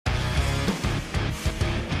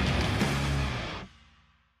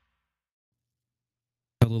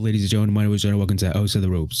Hello, ladies and gentlemen. My name is John. Welcome to Outside the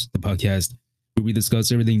Ropes, the podcast where we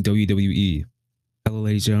discuss everything WWE. Hello,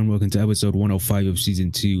 ladies and gentlemen. Welcome to episode 105 of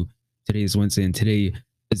season 2. Today is Wednesday, and today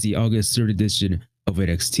is the August 3rd edition of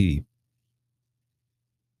NXT.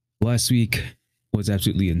 Last week was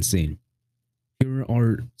absolutely insane. Here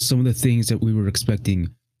are some of the things that we were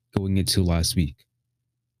expecting going into last week.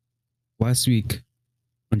 Last week,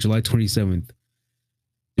 on July 27th,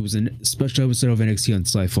 there was a special episode of NXT on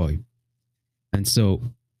Sci-Fi. And so,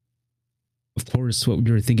 of course, what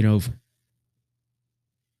we were thinking of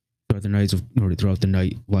throughout the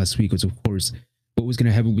night last week was, of course, what was going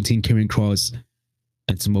to happen between Karrion Kross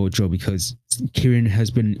and Samoa Joe, because Karrion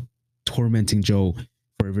has been tormenting Joe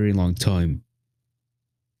for a very long time.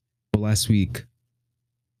 But last week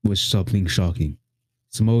was something shocking.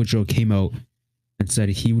 Samoa Joe came out and said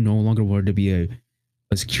he no longer wanted to be a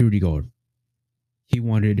security guard. He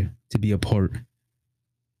wanted to be a part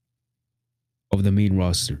of the main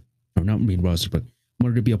roster. Or not main roster, but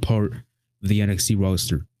wanted to be a part of the NXT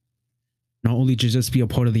roster. Not only just be a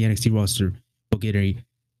part of the NXT roster, but get a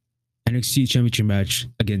NXT Championship match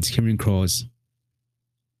against Karrion Kross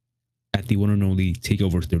at the one and only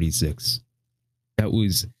TakeOver 36. That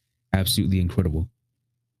was absolutely incredible.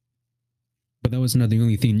 But that was not the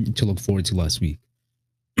only thing to look forward to last week.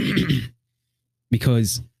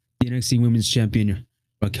 Because the NXT Women's Champion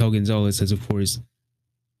Raquel Gonzalez has, of course,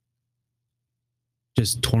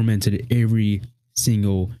 just tormented every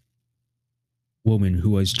single woman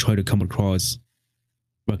who has tried to come across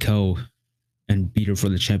Raquel and beat her for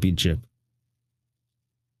the championship.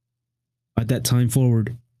 At that time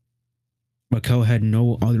forward, Raquel had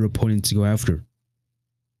no other opponent to go after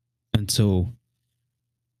until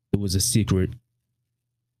there was a secret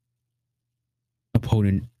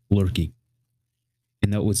opponent lurking.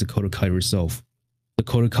 And that was Dakota Kai herself.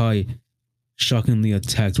 Dakota Kai shockingly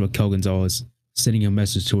attacked Raquel Gonzalez, sending a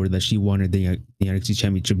message to her that she wanted the NXT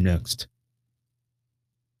Championship next.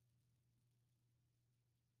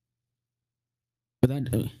 But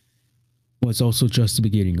that was also just the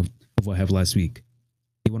beginning of what happened last week.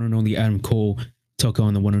 The one and only Adam Cole took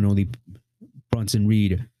on the one and only Bronson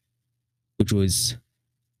Reed, which was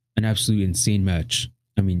an absolute insane match.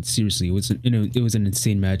 I mean, seriously, it was an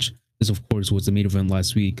insane match. This, of course, was the main event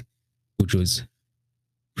last week, which was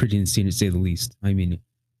pretty insane to say the least. I mean,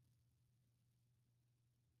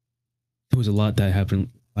 there was a lot that happened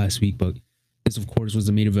last week, but this, of course, was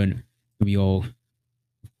the main event. We all,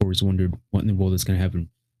 of course, wondered what in the world is going to happen.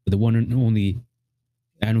 But the one and only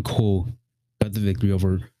Adam Cole got the victory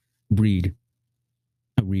over Reed.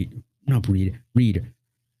 Reed.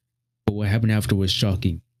 But what happened after was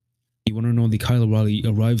shocking. The one and only Kyle O'Reilly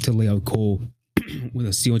arrived to lay out Cole with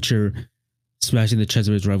a steel chair, smashing the chest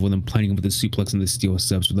of his rival, and planting him with a suplex on the steel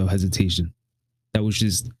steps without hesitation. That was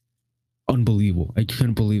just unbelievable. I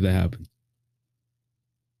couldn't believe that happened.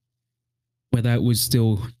 But that was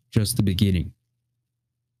still just the beginning.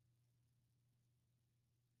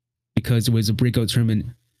 Because it was a breakout tournament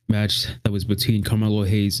match that was between Carmelo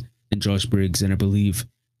Hayes and Josh Briggs, and I believe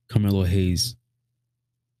Carmelo Hayes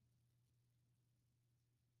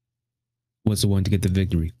was the one to get the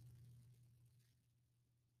victory.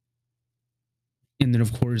 And then,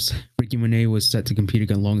 of course, Ricky Monet was set to compete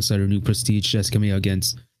again alongside her new prestige Jessica May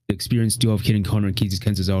against the experienced duo of Kid Connor and Katie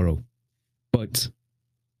Cesaro. But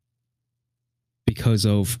because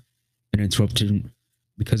of an interruption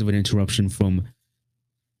from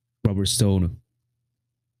Robert Stone,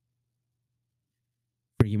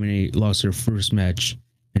 Ricky Monet lost her first match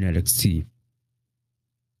in NXT.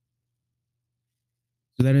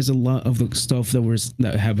 So that is a lot of the stuff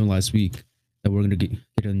that happened last week that we're going to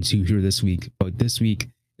get into here this week. But this week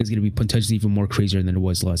is going to be potentially even more crazier than it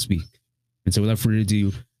was last week. And so without further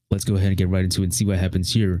ado, let's go ahead and get right into it and see what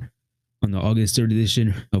happens here on the August 3rd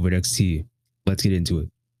edition of NXT. Let's get into it.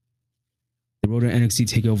 The road to NXT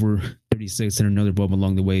TakeOver 36 and another bump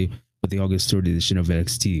along the way with the August 3rd edition of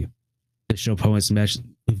NXT. The show promised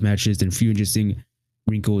matches and few interesting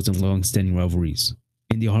wrinkles and long-standing rivalries.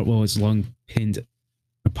 Indy Hartwell has long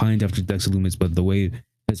pined after Dexter Lumis, but the way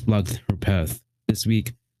has blocked her path. This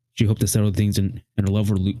week, she hoped to settle things in a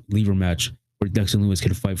lover lever match where Dexter Lumis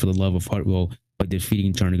could fight for the love of Hartwell by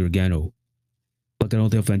defeating Johnny Gargano. Legado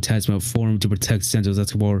del Fantasma formed to protect Santos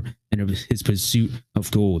Escobar and his pursuit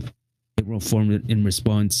of gold. April formed in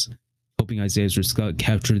response, hoping Isaiah Scott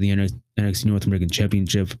captured the NXT North American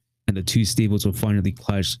Championship, and the two stables would finally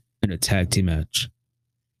clash in a tag team match.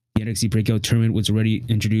 The NXT Breakout Tournament was already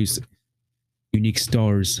introduced unique new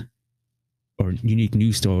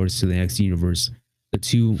stars to the NXT universe. The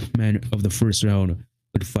two men of the first round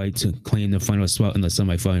would fight to claim the final spot in the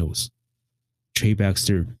semifinals. Trey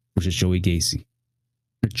Baxter versus Joey Gacy.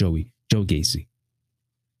 Joe Gacy.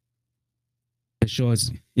 The show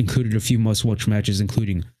has included a few must-watch matches,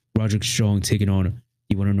 including Roderick Strong taking on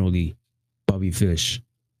the one and only Bobby Fish.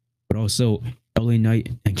 But also, LA Knight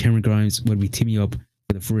and Cameron Grimes would be teaming up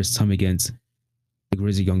for the first time against the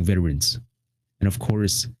Grizzly Young Veterans. And of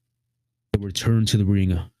course, the return to the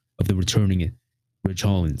ring of the returning Ridge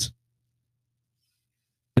Holland.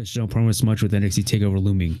 The show promised much with NXT TakeOver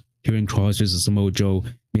looming. Karrion Kross vs Samoa Joe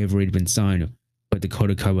may have already been signed, but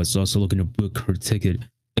Dakota Kai was also looking to book her ticket,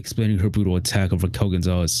 explaining her brutal attack of Raquel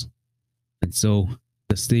Gonzalez. And so,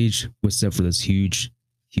 the stage was set for this huge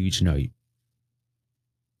night.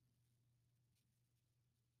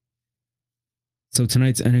 So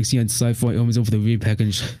tonight's NXT and Sci-Fi opens over the video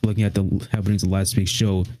package, looking at the happenings of last week's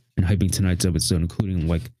show and hyping tonight's episode, including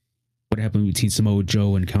like what happened between Samoa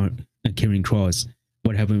Joe and Karrion Kross,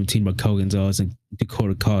 what happened between Raquel Gonzalez and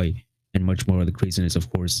Dakota Kai, and much more of the craziness,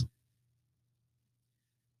 of course.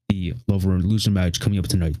 The Lover and Loser match coming up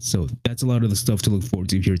tonight. So that's a lot of the stuff to look forward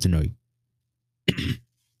to here tonight.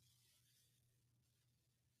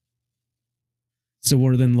 So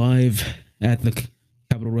we're then live at the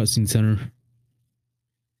Capitol Wrestling Center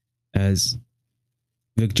as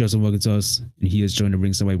Vic Joseph welcomes us, and he is joined the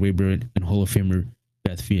ringside by Ray Barrett and Hall of Famer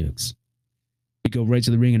Beth Phoenix. We go right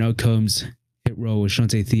to the ring, and out comes Hit Row with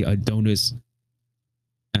Shante Thea, Adonis,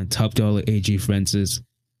 and Top Dollar AJ Francis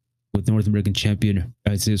with North American Champion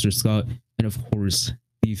Isaiah Scott, and of course,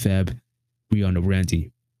 B-Fab, Brianna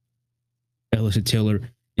Randy. Alicia Taylor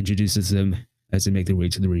introduces them as they make their way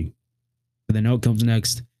to the ring. And then out comes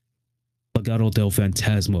next, Legado del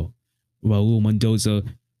Fantasma, Raul Mendoza,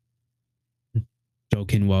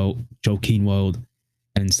 Joaquin Wild,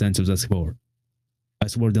 and Santos Escobar.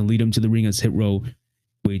 Escobar then lead him to the ring as Hit Row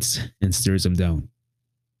waits and stares him down.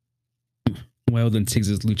 Wild then takes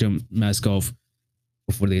his lucha mask off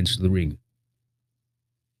before they enter the ring.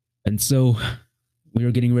 And so we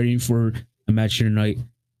are getting ready for a match here tonight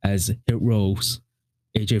as Hit Row's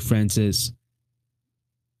AJ Francis,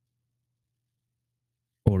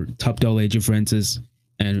 or Top Dollar AJ Francis,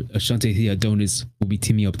 and Ashante Thea Adonis will be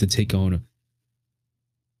teaming up to take on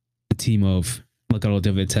the team of Legado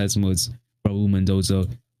del Fantasmas, Raul Mendoza,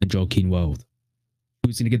 and Joaquin Wild.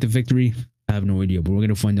 Who's going to get the victory? I have no idea, but we're going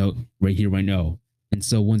to find out right here, right now. And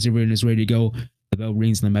so once everyone is ready to go, the bell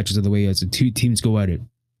rings and the match is of the way as the two teams go at it.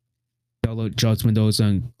 Dollar drops Mendoza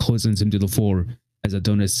and closes him to the floor as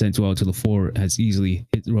Adonis sent out to the floor as easily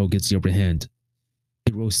Hit Row gets the upper hand.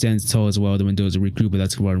 Hit Row stands tall as well, the Mendoza regroup, but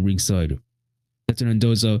that's around ringside. That's when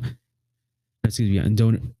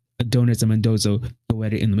Adonis and Mendoza go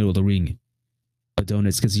at it in the middle of the ring.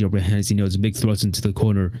 Adonis gets the upper hand as he knows a big thrust into the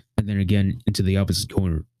corner and then again into the opposite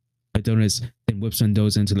corner. Adonis then whips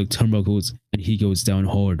Mendoza into the turnbuckles and he goes down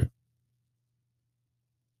hard.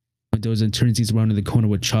 Mendoza turns these around in the corner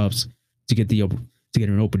with chops to get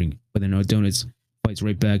an opening, but then Adonis fights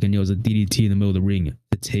right back and nails a DDT in the middle of the ring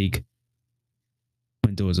to take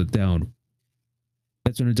Mendoza down.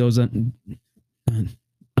 That's when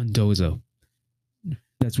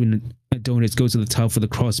Adonis goes to the top for the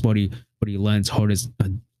crossbody, but he lands hard as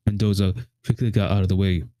Mendoza quickly got out of the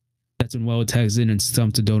way. That's when Wild tags in and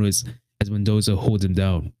stomps Adonis as Mendoza holds him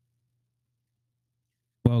down.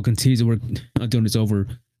 Wild continues to work Adonis over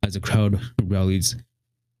as the crowd rallies.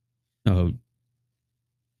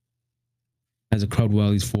 As a crowd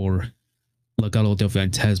rallies for Legado del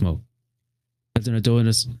Fantasma. That's when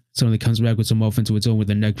Adonis suddenly comes back with some offense to its own with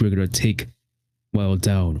a neckbreaker to take Wild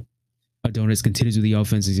down. Adonis continues with the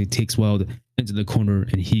offense as he takes Wild into the corner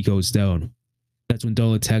and he goes down. That's when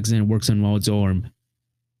Dollar tags in and works on Wild's arm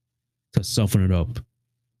to soften it up.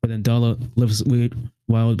 But then Dollar lifts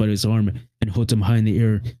Wild by his arm and holds him high in the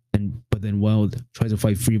air, but then Wild tries to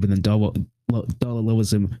fight free, but then Dollar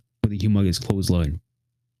levels him with a humongous clothesline.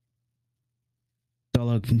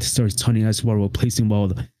 Dollar starts taunting Escobar while placing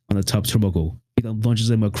Wild on the top turnbuckle. He then launches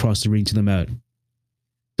him across the ring to the mat.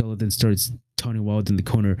 Dollar then starts taunting Wild in the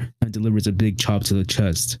corner and delivers a big chop to the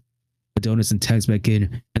chest. Adonis then tags back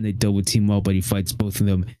in and they double team Wild, but he fights both of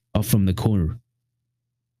them off from the corner.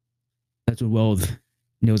 That's when Wild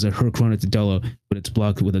nails a hurricane to Dollar, but it's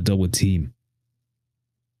blocked with a double team.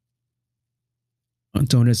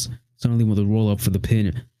 Adonis suddenly with a roll up for the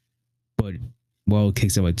pin, but Wild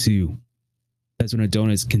kicks out at 2. That's when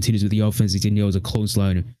Adonis continues with the offense. He nails a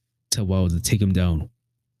clothesline to Wild to take him down.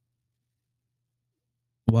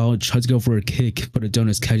 Wild tries to go for a kick, but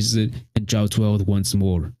Adonis catches it and drops Wild once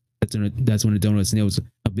more. That's when Adonis nails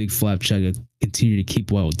a big flapjack to continue to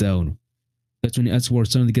keep Wild down. That's when Escobar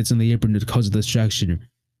suddenly gets on the apron to cause a distraction.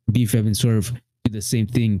 B-Fab and Swerve do the same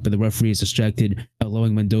thing, but the referee is distracted,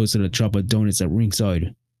 allowing Mendoza to drop Adonis at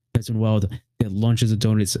ringside. That's when Wild then then launches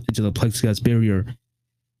Adonis into the plexiglass barrier,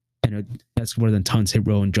 and Escobar then taunts Hit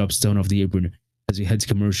Row and drops down off the apron as we head to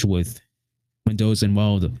commercial with Mendoza and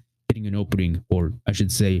Wilde getting an opening, or I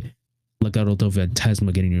should say, Legado del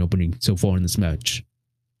Fantasma getting an opening so far in this match.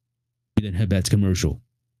 We then head back to commercial.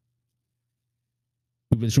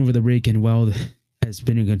 We return for the break, and Wilde has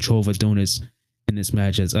been in control of Adonis in this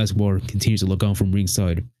match as Escobar continues to look on from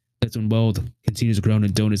ringside. That's when Wilde continues to ground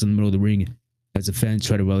Adonis in the middle of the ring as the fans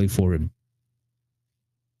try to rally for him.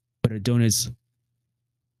 But Adonis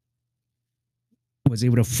was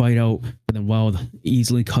able to fight out, but then Wilde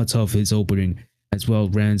easily cuts off his opening as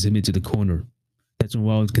Wilde rams him into the corner. That's when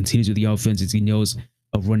Wilde continues with the offense as he knows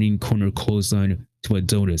a running corner clothesline to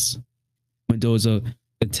Adonis. Mendoza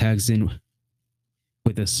attacks in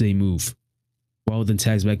with the same move. Wilde then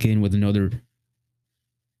tags back in with another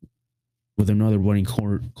running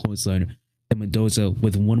corner clothesline, and Mendoza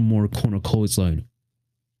with one more corner clothesline.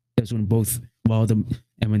 That's when both Wilde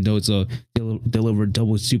and Mendoza deliver a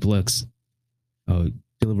double suplex.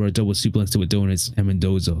 Deliver a double suplex to Adonis and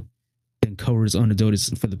Mendoza. Then covers on Adonis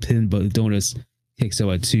for the pin, but Adonis takes out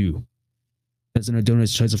at 2. That's when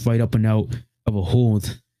Adonis tries to fight up and out of a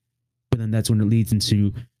hold, but then that's when it leads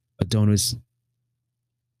into Adonis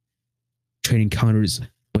trading counters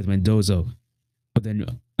with Mendoza. But then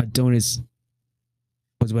Adonis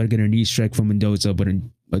was about to get a knee strike from Mendoza, but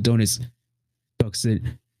Adonis ducks it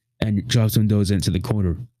and drops Mendoza into the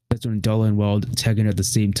corner. That's when Dalla and Wilde tag in at the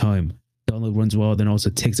same time. Dalla runs Wilde and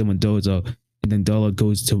also takes out Mendoza, and then Dalla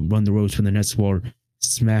goes to run the ropes when the Escobar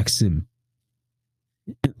smacks him.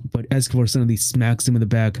 But Escobar suddenly smacks him in the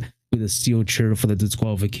back with a steel chair for the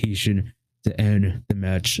disqualification to end the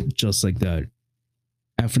match just like that.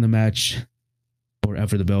 After the match, or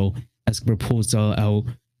after the bell, Escobar pulls Dalla out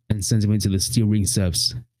and sends him into the steel ring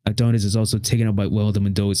steps. Adonis is also taken out by Wilde and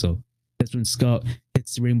Mendoza. That's when Scott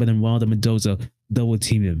hits the ring, but then Wilde and Mendoza double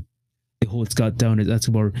team him. They hold Scott down as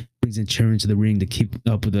Escobar brings a chair into the ring to keep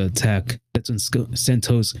up with the attack. That's when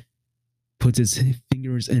Santos puts his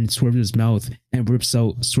fingers in Swerve's mouth and rips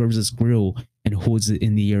out Swerve's grill and holds it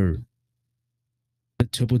in the air. The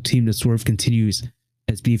triple team to Swerve continues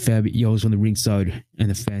as B-Fab yells from the ringside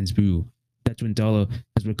and the fans boo. That's when Dalla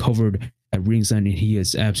has recovered at ringside and he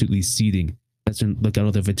is absolutely seething. That's when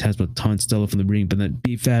Legado del Fantasma taunts Dalla from the ring, but then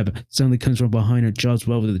B-Fab suddenly comes from behind and drops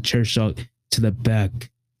Wilde with a chair shot to the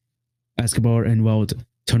back. Escobar and Wilde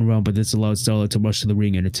turn around, but this allows Dalla to rush to the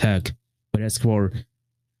ring and attack. But Escobar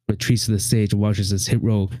retreats to the stage and watches as Hit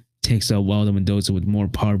Row takes out Wilde and Mendoza with more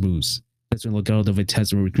power moves. That's when Legado del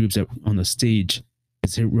Fantasma regroups on the stage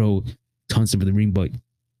as Hit Row taunts him for the ring, but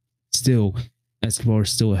still, Escobar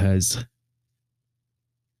still has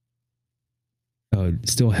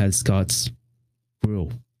Scott's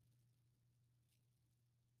grill.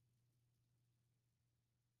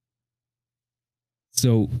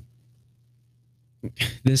 So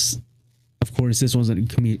this, of course, this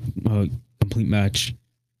wasn't a complete match,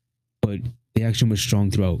 but the action was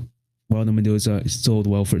strong throughout. Wilde and Mendoza sold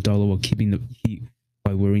well for Dalla while keeping the heat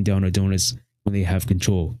by wearing down Adonis when they have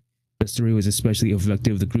control. The story was especially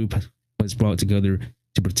effective. The group was brought together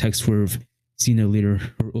to protect Swerve. Senior leader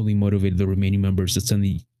who only motivated the remaining members to send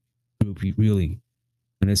the group reeling,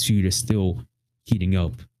 and this feud is still heating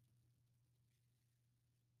up.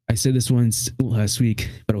 I said this once last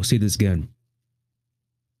week, but I'll say this again.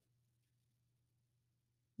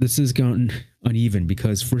 This has gotten uneven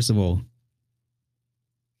because, first of all,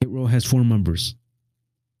 Hit Row has 4 members,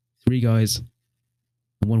 3 guys,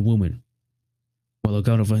 and 1 woman, while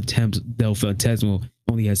Legado del Fantasma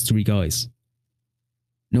only has 3 guys.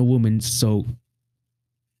 No women, so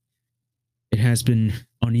it has been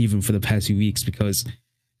uneven for the past few weeks because,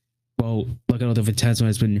 while Legado del Fantasma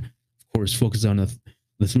has been, of course, focused on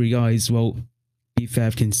the 3 guys, well,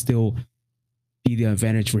 B-Fab can still be the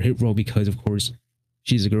advantage for Hit Row because, of course,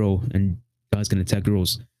 she's a girl and guys can attack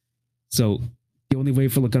girls. So the only way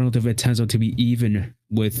for Legado del Fantasma to be even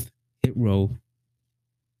with Hit Row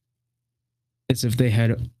is if they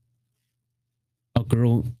had a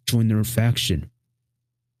girl join their faction.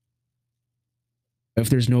 If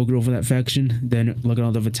there's no girl for that faction, then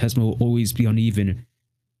Legado del Fantasma will always be uneven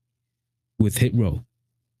with Hit Row.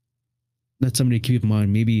 That's something to keep in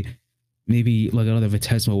mind. Maybe Legado del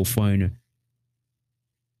Fantasma will find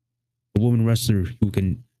a woman wrestler who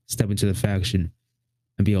can step into the faction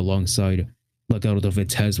and be alongside Legado del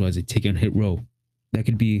Fantasma as they take on Hit Row. That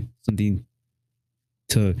could be something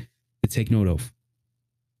to take note of.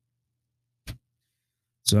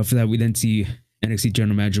 So after that, we then see NXT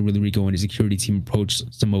General Manager Willie Rico and his security team approach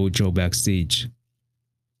Samoa Joe backstage.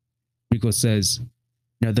 Rico says,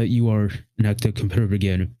 "Now that you are an active competitor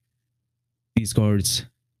again, these guards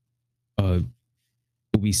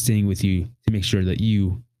will be staying with you to make sure that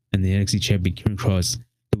you and the NXT champion Karen Cross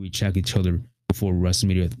will check each other before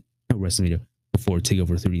WrestleMania, before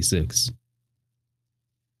TakeOver 36.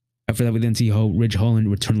 After that, we then see how Ridge Holland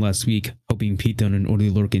returned last week, helping Pete Dunne and Oney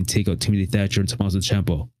Lorcan take out Timothy Thatcher and Tommaso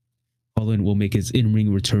Ciampa. Holland will make his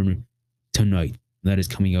in-ring return tonight. That is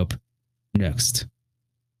coming up next.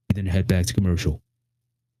 We then head back to commercial.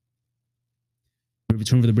 We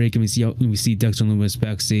return for the break and we see Dexter Lumis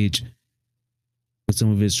backstage with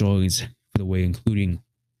some of his drawings for the way, including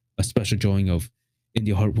a special drawing of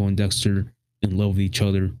Indy Hartwell and Dexter in love with each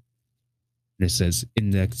other. And it says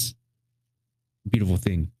Index. Beautiful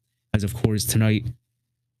thing. As of course tonight,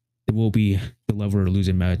 it will be the lover or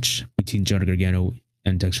loser match between Johnny Gargano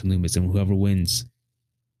and Dexter Lumis, and whoever wins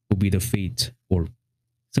will be the fate, or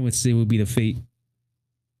some would say will be the fate,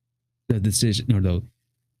 the decision, or no,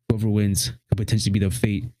 whoever wins could potentially be the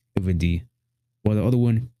fate of Indy, while the other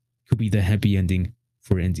one could be the happy ending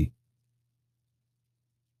for Indy.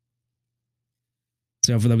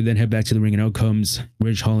 So after that, we then head back to the ring, and out comes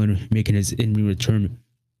Ridge Holland making his in-ring return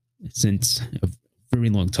since a very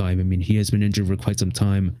long time. I mean, he has been injured for quite some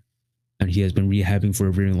time, and he has been rehabbing for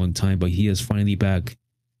a very long time, but he is finally back,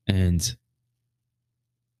 and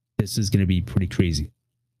this is going to be pretty crazy.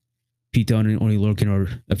 Pete Dunne and Oney Lorcan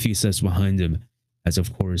are a few steps behind him, as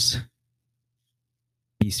of course,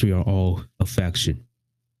 these three are all a faction.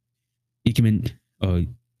 Ikemen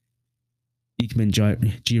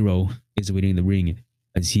Jiro is awaiting in the ring,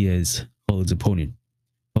 as he is Holland's opponent.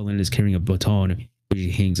 Holland is carrying a baton, which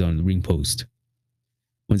he hangs on the ring post.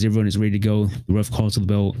 Once everyone is ready to go, the ref calls to the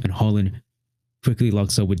bell, and Holland quickly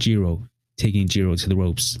locks up with Jiro, taking Jiro to the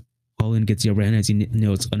ropes. Holland gets the upper hand as he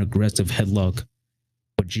nails an aggressive headlock,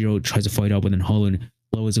 but Jiro tries to fight out, but then Holland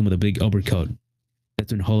lowers him with a big uppercut.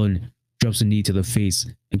 That's when Holland drops a knee to the face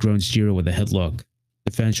and grounds Jiro with a headlock.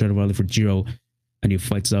 The fans try to rally for Jiro, and he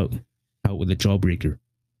fights out with a jawbreaker.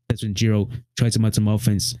 That's when Jiro tries to mount some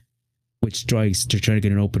offense, which strikes to try to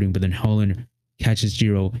get an opening, but then Holland catches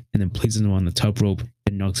Jiro and then places him on the top rope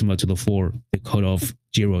and knocks him out to the floor to cut off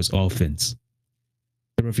Jiro's offense.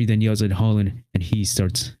 The referee then yells at Holland, and he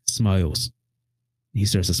starts to smile.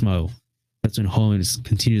 That's when Holland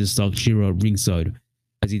continues to stalk Jiro at ringside,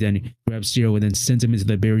 as he then grabs Jiro and then sends him into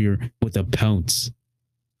the barrier with a pounce.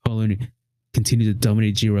 Holland continues to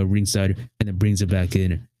dominate Jiro at ringside and then brings it back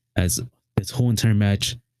in, as this whole entire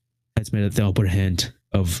match has made the upper hand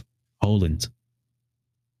of Holland.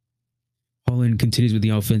 Holland continues with the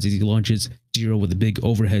offense as he launches Jiro with a big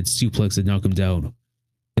overhead suplex to knock him down.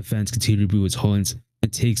 The fans continue to boo as Holland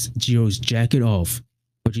and takes Jiro's jacket off,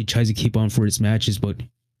 which he tries to keep on for his matches, but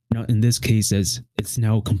not in this case, as it's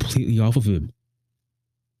now completely off of him.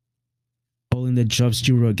 Holland then drops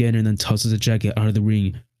Jiro again and then tosses the jacket out of the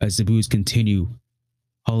ring as the boos continue.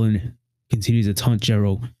 Holland continues to taunt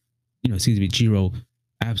Jiro,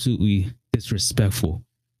 absolutely disrespectful.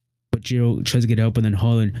 But Jiro tries to get up, and then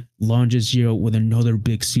Holland launches Jiro with another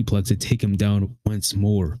big suplex to take him down once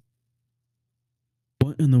more.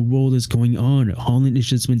 What in the world is going on? Holland has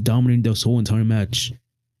just been dominating this whole entire match.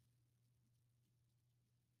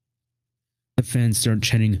 The fans start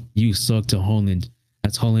chanting, "You suck," to Holland,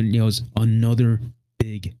 as Holland yells another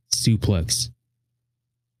big suplex.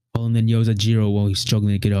 Holland then yells at Jiro while he's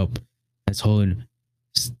struggling to get up, as Holland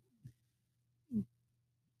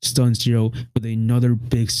stuns Jiro with another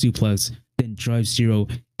big suplex, then drives Jiro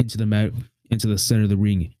into the mat, into the center of the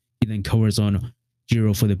ring. He then covers on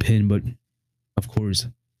Jiro for the pin, but of course,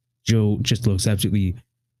 Jiro just looks absolutely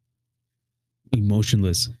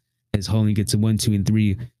emotionless as Holland gets a 1, 2, and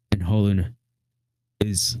 3, and Holland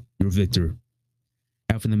is your victor.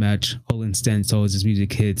 After the match, Holland stands tall as his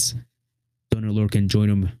music hits. Dunne and Lorcan join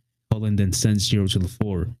him. Holland then sends Jiro to the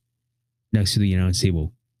floor next to the announce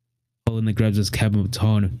table. Holland then grabs his cabin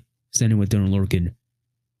baton, standing with Dunne and Lorcan.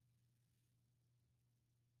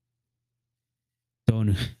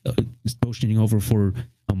 Dunne is motioning over for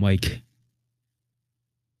a mic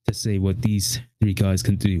to say what these three guys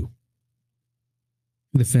can do.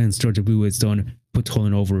 The fans start to boo as Dunne puts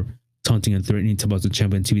Holland over, taunting and threatening Tommaso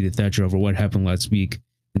Ciampa and Timothy Thatcher over what happened last week.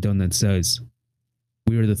 And Dunne then says,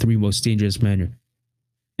 "We are the three most dangerous men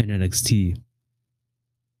in NXT,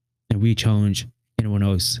 and we challenge anyone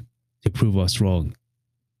else to prove us wrong."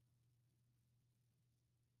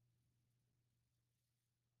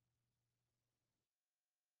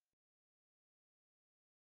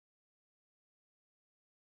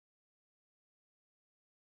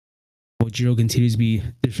 While Jiro continues to be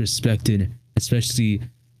disrespected, especially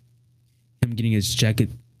him getting his jacket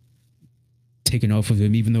taken off of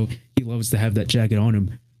him, even though he loves to have that jacket on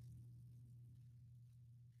him.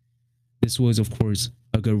 This was, of course,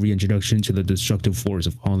 a good reintroduction to the destructive force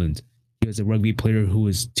of Holland. He was a rugby player who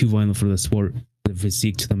was too violent for the sport, with a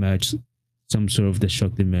physique to the match, some sort of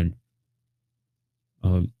destructive men.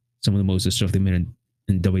 Some of the most destructive men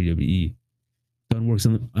in WWE. Dunn works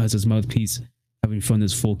as his mouthpiece, having fun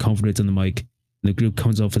his full confidence on the mic, and the group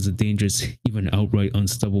comes off as a dangerous, even outright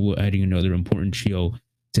unstoppable, adding another important trio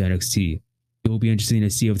to NXT. It will be interesting to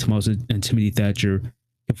see if Tommaso and Timothy Thatcher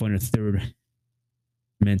can find a third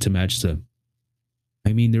man to match them.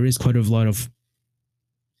 I mean, there is quite a lot of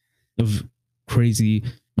crazy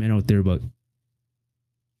men out there, but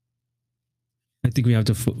I think we have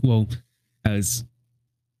to, well, as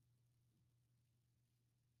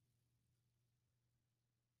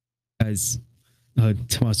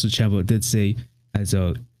Tommaso Ciampa did say,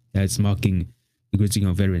 as mocking the Grizzly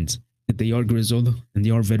Young veterans, that they are grizzled and they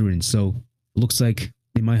are veterans. So it looks like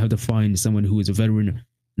they might have to find someone who is a veteran and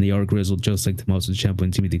they are grizzled, just like Tommaso Ciampa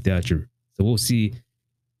and Timothy Thatcher. So we'll see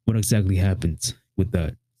what exactly happens with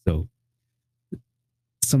that. So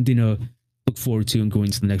something to look forward to and going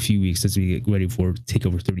into the next few weeks as we get ready for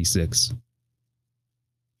TakeOver 36.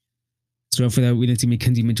 So after that, we then see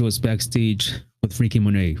Mackenzie Mitchell is backstage with Freaky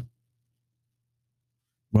Monet,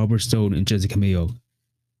 Robert Stone, and Jessica Mayo.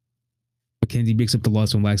 Mackenzie breaks up the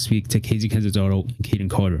loss from last week to Casey Canzaro and Kaden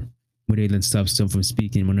Carter. Monet then stops Stone from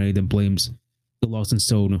speaking. Monet then blames the loss on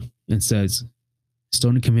Stone and says,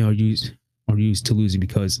 Stone and Camille are used to losing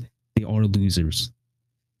because they are losers.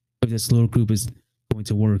 If this little group is going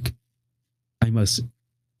to work, it must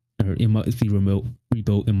be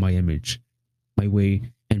rebuilt in my image, my way,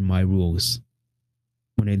 and my rules.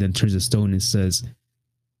 Monet then turns to Stone and says,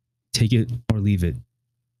 take it or leave it.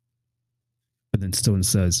 But then Stone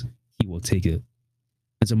says he will take it.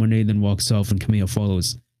 And so Monet then walks off and Camille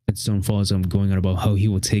follows, and Stone follows him, going on about how he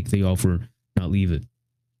will take the offer, not leave it.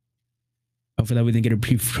 After that, we then get a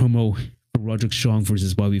brief promo for Roderick Strong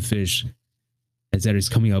versus Bobby Fish, as that is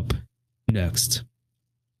coming up next.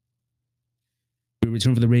 We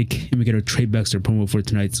return for the break, and we get a Trey Baxter promo for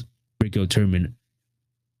tonight's breakout tournament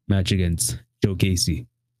match against Joe Gacy.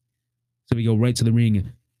 So we go right to the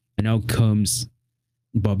ring, and out comes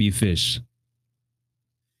Bobby Fish.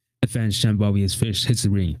 The fans chant Bobby as Fish hits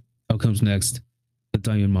the ring. Out comes next the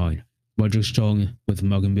Diamond Mine, Roderick Strong with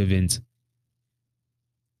Malcolm Bivens,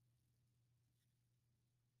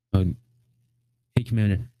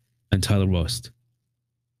 Hickman, and Tyler Rust.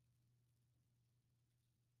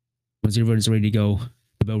 Once everyone is ready to go,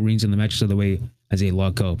 the bell rings and the match is on the way as they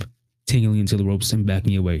lock up, tangling into the ropes and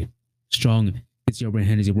backing away. Strong hits the upper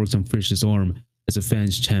hand as he works on Fish's arm as the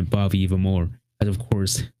fans chant Bobby even more, as of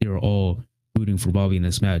course they are all rooting for Bobby in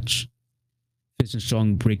this match. Fish and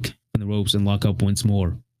Strong break from the ropes and lock up once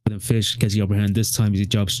more, but then Fish gets the upper hand this time as he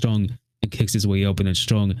drops Strong and kicks his way up, and then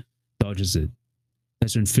Strong dodges it.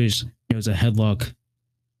 That's when Fish nails a headlock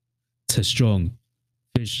to Strong.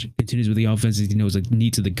 Fish continues with the offense as he knows a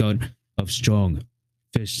knee to the gut of Strong.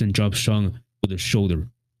 Fish then drops Strong with a shoulder.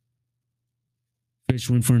 Fish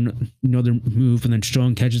went for another move, and then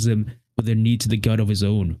Strong catches him with a knee to the gut of his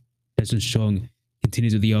own. That's when Strong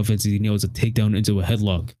continues with the offense as he nails a takedown into a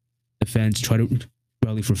headlock. The fans try to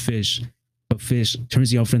rally for Fish, but Fish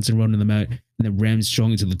turns the offense around on the mat and then rams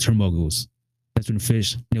Strong into the turnbuckles. That's when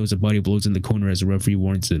Fish nails a body blows in the corner as the referee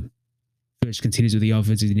warns him. Fish continues with the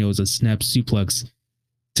offense as he nails a snap suplex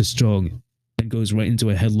to Strong, then goes right into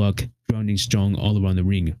a headlock, grounding Strong all around the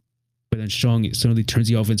ring. But then Strong suddenly turns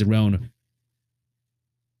the offense around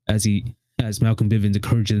as Malcolm Bivens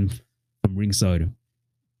encourages him from ringside.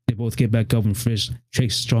 They both get back up and Fish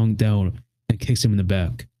takes Strong down and kicks him in the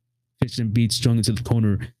back. Fish then beats Strong into the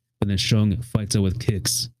corner, but then Strong fights out with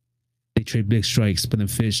kicks. They trade big strikes, but then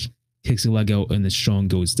Fish kicks a leg out and then Strong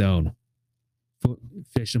goes down.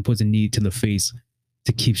 Fish then puts a knee to the face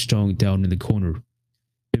to keep Strong down in the corner.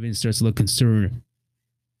 Bivens starts to look concerned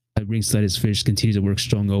at ringside as Fish continues to work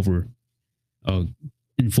Strong over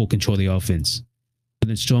in full control of the offense. But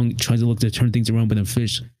then Strong tries to look to turn things around, but then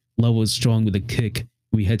Fish levels Strong with a kick.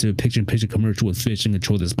 We head to a picture-in-picture commercial with Fish in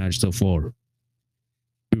control of this match so far.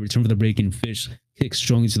 We return for the break and Fish kicks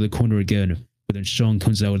Strong into the corner again, but then Strong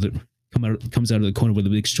comes out of the corner with a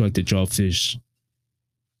big strike to draw Fish.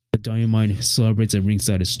 The Diamond Mine celebrates at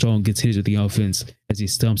ringside as Strong gets hit with the offense as he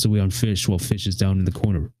stomps away on Fish while Fish is down in the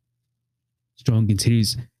corner. Strong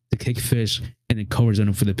continues to kick Fish and then covers on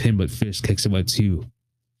him for the pin, but Fish kicks him out too.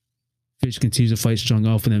 Fish continues to fight Strong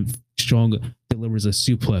off and then Strong delivers a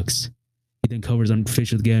suplex. He then covers on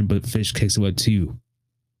Fish again, but Fish kicks him out too.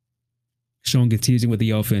 Strong continues with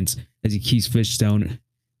the offense as he keeps Fish down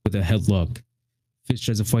with a headlock. Fish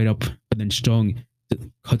tries to fight up, but then Strong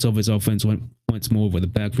cuts off his offense once more with a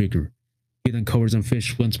backbreaker. He then covers on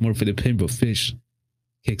Fish once more for the pin, but Fish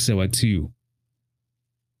kicks out at 2.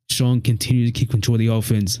 Strong continues to keep control of the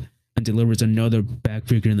offense and delivers another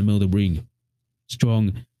backbreaker in the middle of the ring.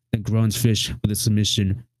 Strong then grounds Fish with a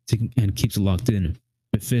submission and keeps it locked in.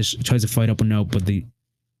 But Fish tries to fight up and out, but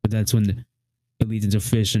that's when it leads into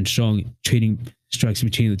Fish and Strong trading strikes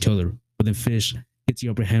between each other. But then Fish gets the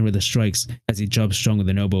upper hand with the strikes as he drops Strong with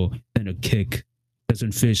an elbow, then a kick. That's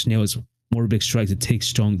when Fish nails more big strikes to take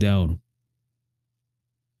Strong down.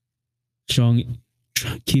 Strong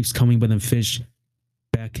keeps coming, but then Fish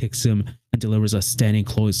back kicks him and delivers a standing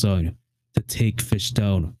clothesline to take Fish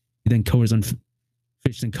down. He then covers on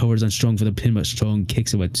Strong for the pin, but Strong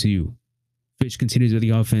kicks him at 2. Fish continues with the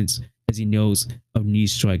offense as he nails a knee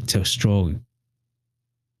strike to Strong.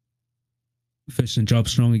 Fish then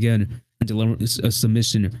drops Strong again and delivers a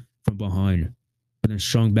submission from behind. But then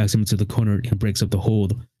Strong backs him into the corner and breaks up the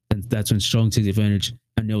hold. And that's when Strong takes advantage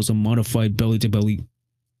and nails a modified belly to back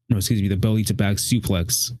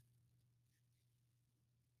suplex.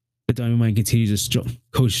 The Dynamite continues to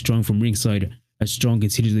coach Strong from ringside as Strong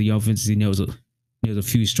continues the offense as he nails a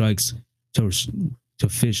few strikes to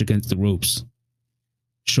Fish against the ropes.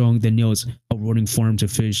 Strong then nails a running forearm to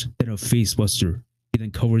Fish, then a face buster. He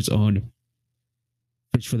then covers on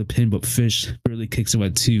Fish for the pin, but Fish barely kicks him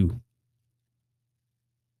at 2.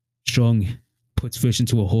 Strong puts Fish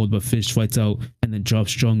into a hold, but Fish fights out and then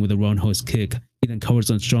drops Strong with a roundhouse kick. He then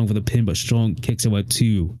covers on Strong for the pin, but Strong kicks him at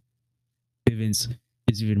 2. Bivens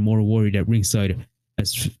is even more worried at ringside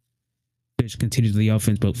as Fish continues the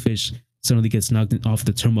offense, but Fish suddenly gets knocked off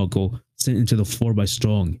the turnbuckle, sent into the floor by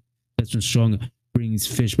Strong. That's when Strong brings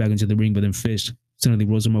Fish back into the ring, but then Fish suddenly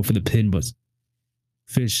rolls him up for the pin, but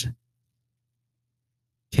Strong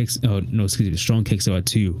kicks out at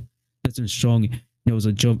 2. That's when Strong nails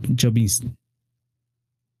a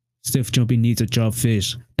stiff jumping knee to drop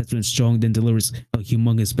Fish. That's when Strong then delivers a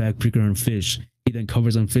humongous backbreaker on Fish. He then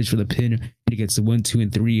covers on Fish for the pin, and he gets the 1, 2,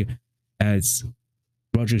 and 3 as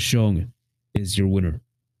Roger Strong is your winner.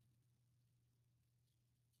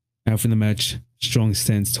 After the match, Strong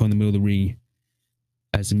stands tall in the middle of the ring.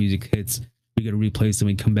 As the music hits, we get a replay so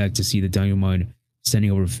we come back to see the Dynamite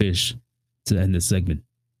standing over Fish to end the segment.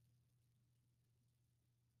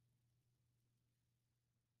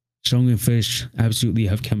 Strong and Fish absolutely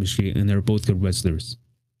have chemistry and they're both good wrestlers.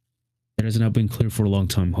 That has not been clear for a long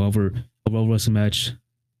time. However, a well-wrestled match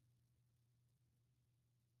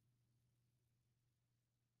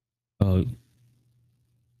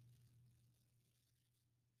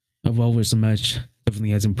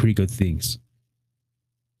definitely has some pretty good things.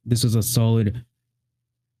 This was a solid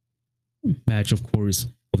match, of course,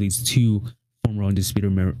 of these two former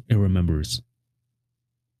Undisputed Era members.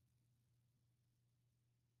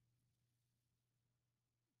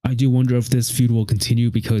 I do wonder if this feud will continue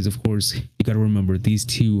because, of course, you gotta remember these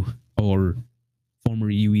two are former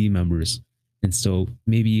UE members, and so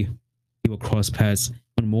maybe they will cross paths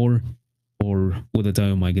one more, or will the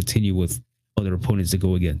Dynamite continue with other opponents to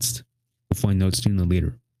go against? We'll find out sooner or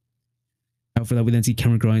later. After that, we then see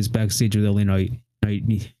Cameron Grimes backstage with LA Knight. Knight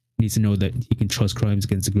needs to know that he can trust Grimes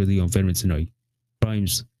against the Grizzly on Veterans tonight.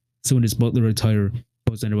 Grimes, so in his Butler attire,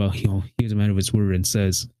 goes on about, he is a man of his word and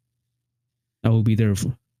says, "I will be there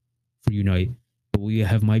for you, Knight, but will you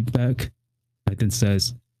have my back?" Knight then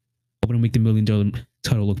says, "I'm going to make the $1 million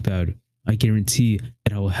title look bad. I guarantee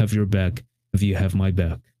that I will have your back if you have my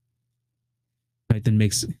back." Knight then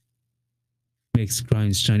makes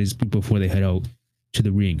Grimes shine his boot before they head out to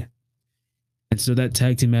the ring. And so that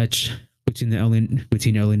tag team match between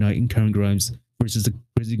LA Knight and Cameron Grimes versus the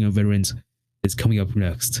Grizzly on Veterans is coming up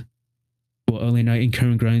next. Will LA Knight and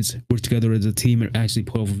Cameron Grimes work together as a team and actually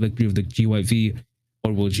pull off a victory of the GYV,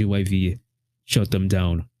 or will GYV shut them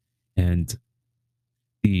down? And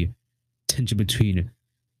the tension between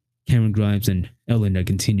Cameron Grimes and LA Knight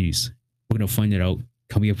continues. We're going to find it out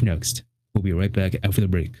coming up next. We'll be right back after the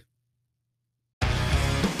break.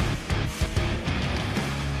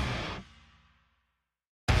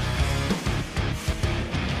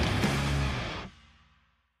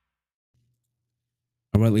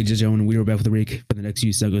 Alright, ladies and gentlemen, we are back with the break for the next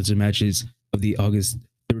few segments and matches of the August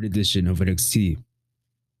 3rd edition of NXT.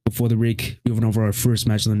 Before the break, we went over our first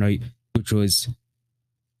match of the night, which was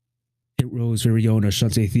Hit Row's very own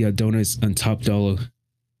Ashante Theodonis and Top Dollar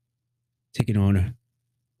taking on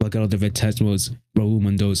Legado de Fantasma's Raul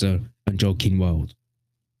Mendoza and Joaquin Wilde.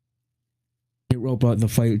 Hit Row brought the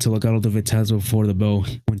fight to Legado de Fantasma before the bell.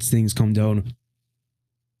 Once things calmed down,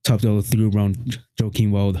 Top Dollar threw around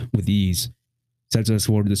Joaquin Wilde with ease.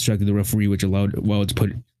 Cesar Ward distracted the referee, which allowed Wilde to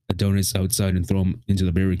put Adonis outside and throw him into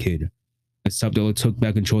the barricade. As Top Dollar took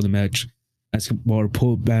back control of the match, Escobar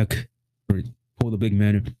pulled the big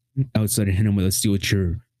man outside and hit him with a steel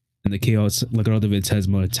chair. In the chaos, Legado de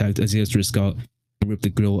Fantasma attacked Aziastra Scott and ripped the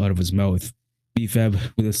grill out of his mouth. B-Fab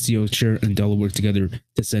with a steel chair and Dollar worked together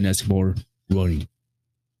to send Escobar running.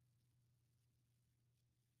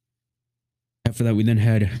 After that, we then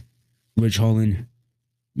had Ridge Holland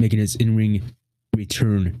making his in-ring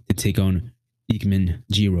return to take on Ikemen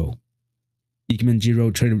Jiro. Ikemen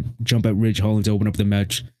Jiro tried to jump at Ridge Holland to open up the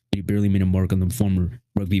match, but he barely made a mark on the former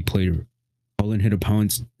rugby player. Holland hit a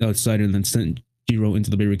pounce outside and then sent Jiro into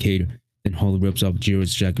the barricade. Then Holland rips off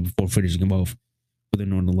Jiro's jacket before finishing him off with a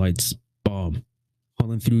Northern Lights bomb.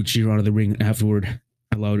 Holland threw Jiro out of the ring and afterward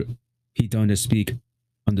allowed Pete Dunne to speak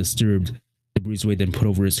undisturbed. The Bruiserweight then put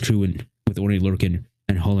over his crew and with Orny Lurkin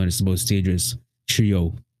and Holland as the most dangerous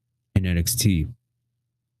trio in NXT.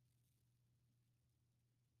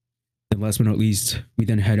 And last but not least, we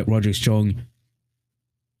then had Roderick Strong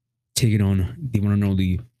taking on the one and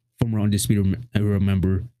only former Undisputed Era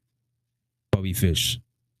member, Bobby Fish.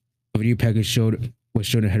 A video package was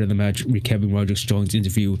shown ahead of the match, recapping Roderick Strong's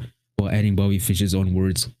interview while adding Bobby Fish's own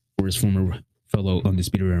words for his former fellow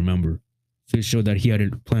Undisputed Era member. Fish showed that he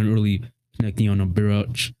had planned early, connecting on a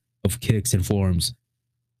barrage of kicks and forearms.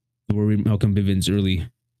 This worried Malcolm Bivens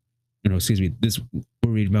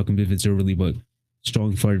early, but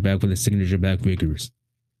Strong fired back with his signature backbreakers.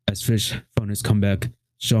 As Fish found his comeback,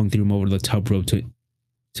 Strong threw him over the top rope to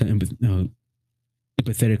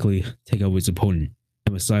empathetically take out his opponent.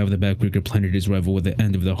 The Messiah of the backbreaker planted his rival with the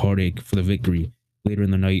end of the heartache for the victory. Later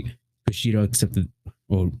in the night, Kushida accepted.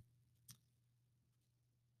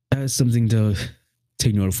 That's something to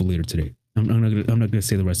take note of for later today. I'm not gonna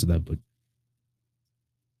say the rest of that, but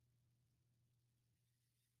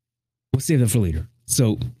we'll save that for later.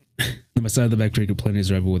 So, the Messiah of the backbreaker planted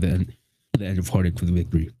his rival with the end of heartache for the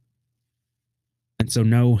victory. And so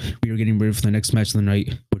now we are getting ready for the next match of the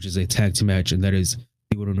night, which is a tag team match, and that is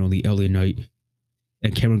the one and only LA Knight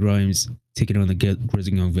and Cameron Grimes taking on the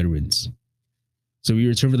Grizzly Young Veterans. So we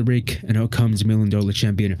return for the break, and out comes $1 Million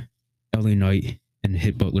champion LA Knight and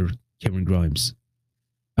Hit Butler Cameron Grimes.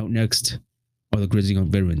 Out next are the Grizzly Young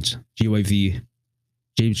Veterans, GYV,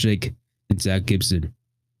 James Drake, and Zach Gibson.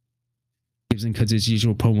 Gibson cuts his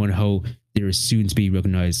usual promo on how they are soon to be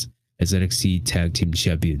recognized as NXT Tag Team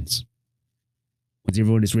Champions. Once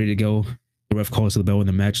everyone is ready to go, the ref calls the bell and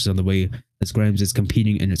the match is on the way as Grimes is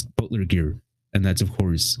competing in his Butler gear. And that's, of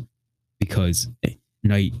course, because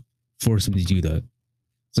Knight forced him to do that.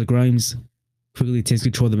 So Grimes quickly takes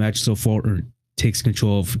control of the match so far, or takes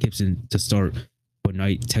control of Gibson to start, but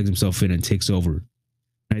Knight tags himself in and takes over.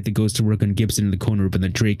 Knight then goes to work on Gibson in the corner, but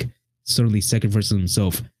then Drake suddenly second versus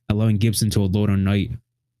himself, allowing Gibson to unload on Knight.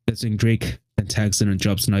 That's when Drake then tags in and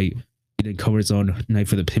drops Knight. He then covers on Knight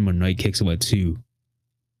for the pin, but Knight kicks away too.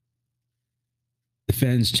 The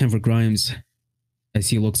fans chant for Grimes as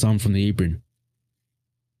he looks on from the apron.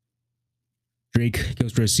 Drake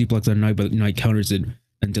goes for a suplex on Knight, but Knight counters it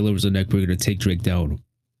and delivers a neckbreaker to take Drake down.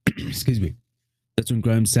 Excuse me. That's when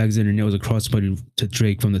Grimes tags in and nails a crossbody to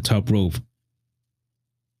Drake from the top rope.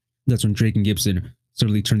 That's when Drake and Gibson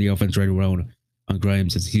suddenly turn the offense right around on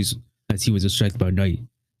Grimes as he was distracted by Knight.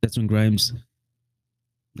 That's when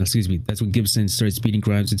Gibson starts beating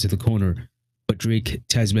Grimes into the corner, but Drake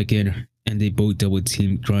tags back in and they both double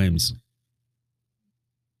team Grimes.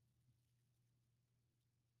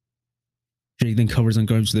 Drake then covers on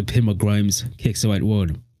Grimes with a pin, but Grimes kicks out at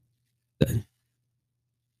one.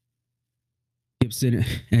 Gibson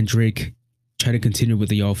and Drake try to continue with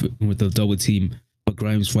the double team, but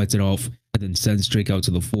Grimes fights it off and then sends Drake out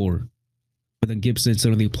to the floor. But then Gibson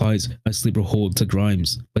suddenly applies a sleeper hold to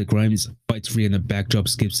Grimes, but Grimes fights free and then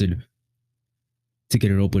backdrops Gibson to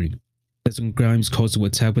get an opening. That's when Grimes calls to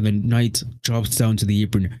attack, but then Knight drops down to the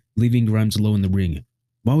apron, leaving Grimes alone in the ring.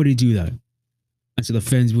 Why would he do that? And so the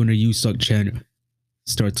fans when a "You suck" chant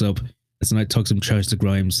starts up as Knight talks some trash to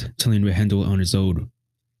Grimes, telling him to handle it on his own.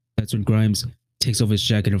 That's when Grimes takes off his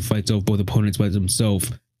jacket and fights off both opponents by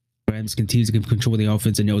himself. Grimes continues to control the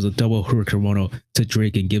offense and nails a double hurricanrana to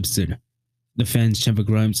Drake and Gibson. The fans chant for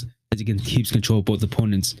Grimes as he keeps control of both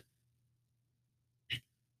opponents.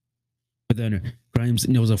 But then Grimes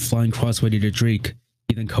nails a flying crossbody to Drake.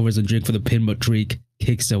 He then covers on Drake for the pin, but Drake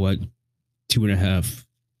kicks out at 2.5.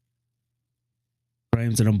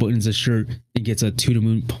 Grimes then unbuttons his shirt and gets a to the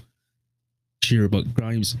moon cheer, but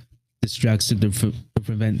Grimes distracts him to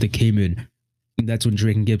prevent the Cayman. And that's when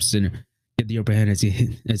Drake and Gibson get the upper hand as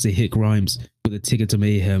they hit Grimes with a ticket to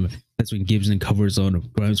mayhem. That's when Gibson covers on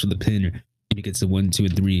Grimes for the pin, and he gets the 1, 2,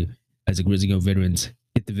 and 3 as the Grizzly Young Veterans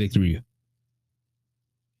hit the victory.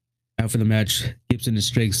 After the match, Gibson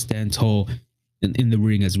and Drake stand tall in the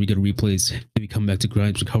ring as we get replays. Then we come back to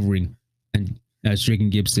Grimes recovering, and as Drake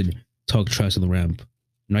and Gibson talk trash on the ramp.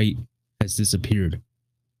 Knight has disappeared.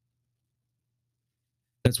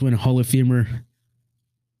 That's when Hall of Famer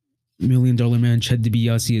 $1 Million Man Chad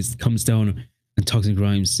DiBiase comes down and talks to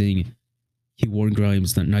Grimes, saying he warned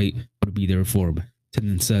Grimes that Knight would be there for him. Ted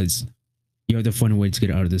then says, "You have to find a way to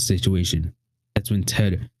get out of this situation." That's when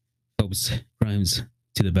Ted helps Grimes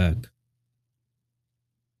to the back.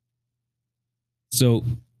 So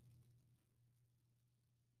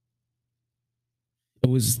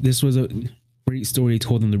this was a great story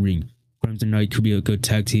told in the ring. Grimes and Knight could be a good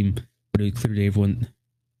tag team, but it cleared to everyone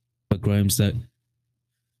but Grimes that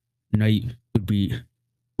Knight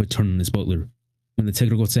would turn on his butler. When the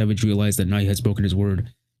technical savage realized that Knight has broken his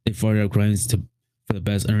word, they fired out Grimes for the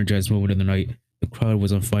best energized moment of the night. The crowd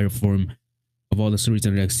was on fire for him. Of all the stories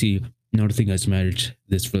on NXT, nothing has mattered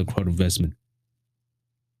this for the crowd investment.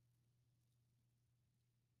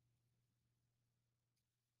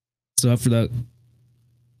 So after that,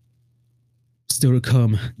 still to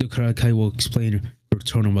come, Dakota Kai will explain the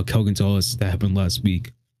return of Raquel Gonzalez that happened last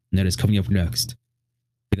week, and that is coming up next.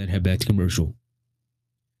 We then head back to commercial.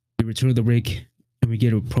 We return to the break, and we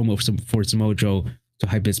get a promo for Samoa Joe to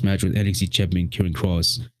hype his match with NXT champion Karen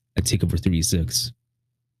Cross at TakeOver 36.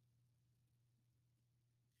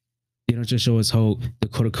 The announcer show us how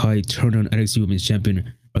Dakota Kai turned on NXT Women's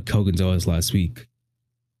Champion Raquel Gonzalez last week.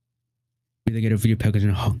 We then get a video package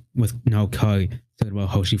with now Kai talking about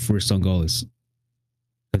how she first saw Gonzalez.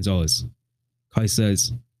 Kai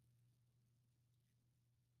says,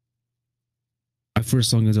 "I first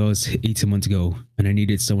saw Gonzalez 18 months ago, and I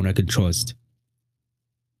needed someone I could trust.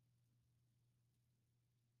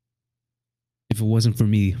 If it wasn't for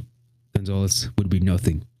me, Gonzalez would be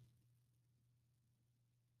nothing.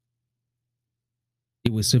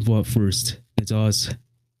 It was simple at first. Gonzalez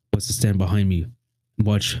was to stand behind me,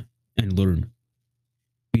 watch and learn,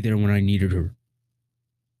 be there when I needed her.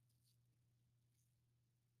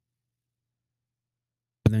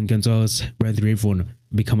 But then Gonzalez ran through everyone,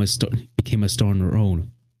 became a star on her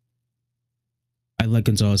own. I let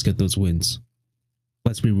Gonzalez get those wins.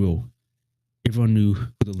 Let's be real. Everyone knew who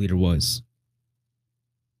the leader was.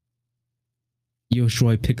 Io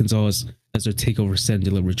Shirai picked Gonzalez as their TakeOver Stand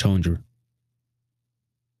Delivery challenger.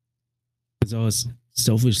 Gonzalez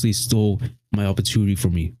selfishly stole my opportunity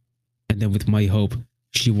from me, and then with my help,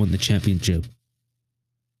 she won the championship.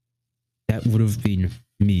 That would have been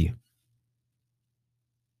me.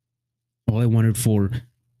 All I wanted for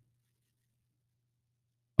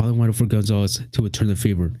Gonzalez to return the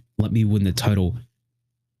favor, let me win the title,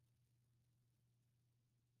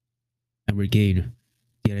 and regain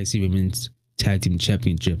the NXT Women's Tag Team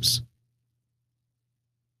Championships.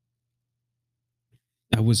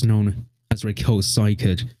 I was known as Raquel's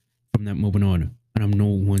sidekick from that moment on, and I'm no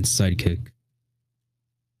one's sidekick.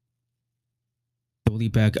 The only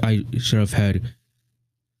back I should have had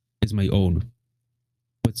is my own.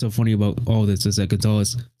 What's so funny about all this is that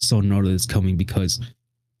Gonzalez saw none of this coming because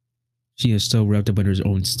she is so wrapped up in her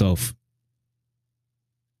own stuff.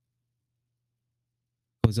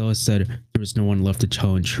 Gonzalez said there was no one left to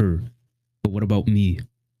challenge her. But what about me?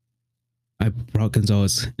 I brought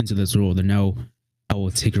Gonzalez into this role, and now I will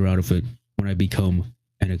take her out of it when I become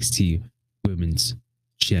NXT Women's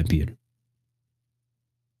Champion.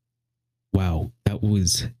 Wow, that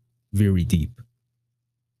was very deep.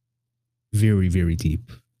 Very, very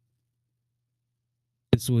deep.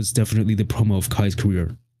 This was definitely the promo of Kai's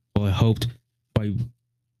career. Well, I hoped by...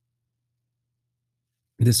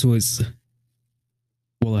 This was...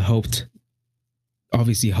 Well, I hoped...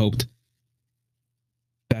 Obviously hoped...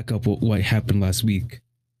 Back up what happened last week.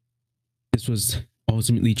 This was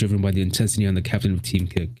ultimately driven by the intensity on the captain of Team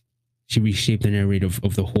Kick. She reshaped the narrative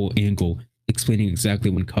of the whole angle, explaining exactly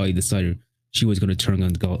when Kai decided she was going to turn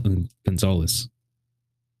on Gonzalez.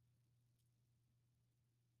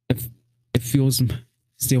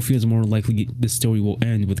 Still feels more likely the story will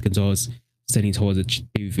end with Gonzalez standing tall as a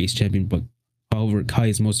babyface champion, but however, Kai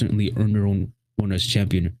has most certainly earned her own one as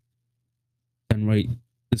champion. And right,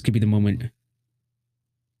 this could be the moment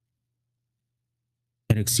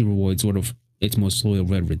NXT rewards one of its most loyal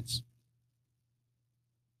veterans.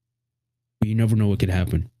 But you never know what could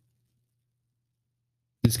happen.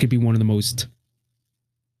 This could be one of the most...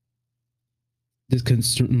 This could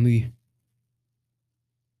certainly...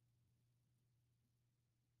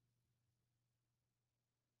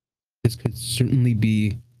 This could certainly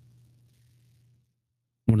be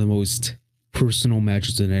one of the most personal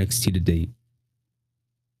matches in NXT to date.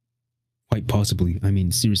 Quite possibly. I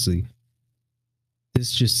mean, seriously.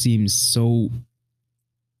 This just seems so...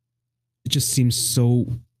 It just seems so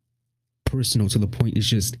personal to the point. It's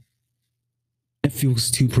just... It feels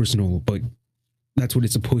too personal, but That's what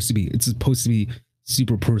it's supposed to be. It's supposed to be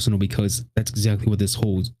super personal because that's exactly what this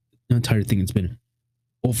whole entire thing has been.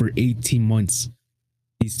 Over 18 months,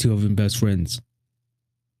 these two have been best friends.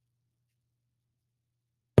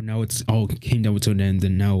 But now it's all came down to an end,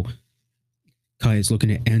 and now Kai is looking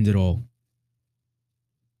to end it all.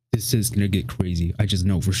 This is gonna get crazy. I just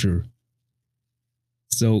know for sure.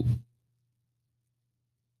 So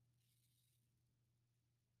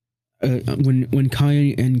when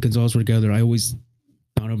Kai and Gonzalez were together, I always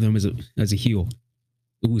thought of them as a heel.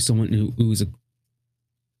 It was someone who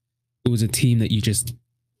it was a team that you just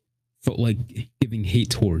felt like giving hate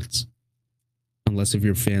towards, unless if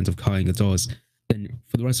you're fans of Kai and Gonzalez. Then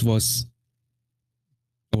for the rest of us,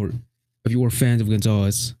 or if you were fans of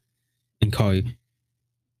Gonzalez and Kai,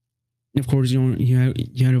 of course you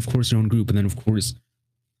had of course your own group, and then of course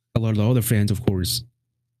a lot of the other fans, of course,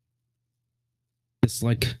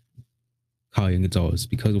 dislike Kai and Gonzalez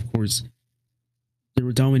because of course they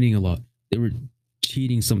were dominating a lot. They were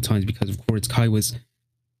cheating sometimes because of course Kai was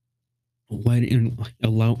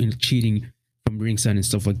allowing cheating from ringside and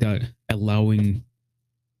stuff like that, allowing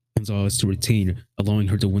Gonzalez to retain, allowing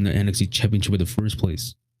her to win the NXT championship in the first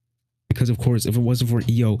place. Because of course, if it wasn't for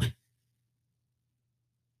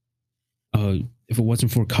if it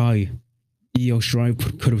wasn't for Kai, Io Shirai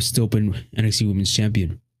could have still been NXT Women's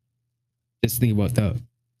Champion. Just think about that.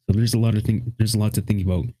 So there's a lot to think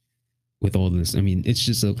about with all this. I mean, it's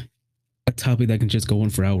just a topic that can just go on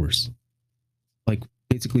for hours. Like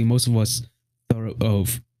basically, most of us thought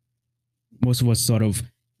of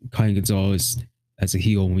Kai and Gonzalez as a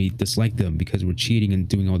heel, and we disliked them because we're cheating and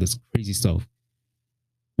doing all this crazy stuff.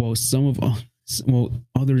 Well, some of us as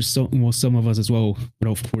well would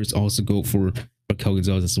of course also go for Raquel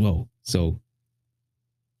Gonzalez as well. So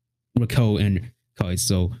Raquel and Kai.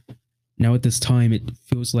 So now at this time, it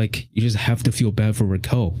feels like you just have to feel bad for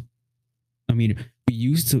Raquel. I mean, we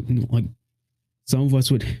used to like some of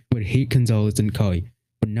us would hate Gonzalez and Kai,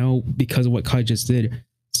 but now because of what Kai just did,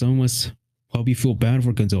 some of us probably feel bad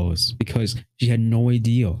for Gonzalez because she had no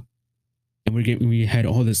idea, and we had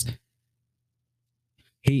all this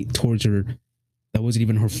hate towards her that wasn't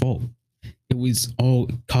even her fault. It was all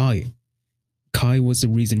Kai. Kai was the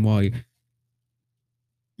reason why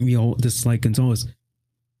we all dislike Gonzalez.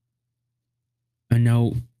 And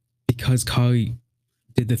now, because Kai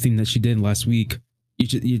did the thing that she did last week,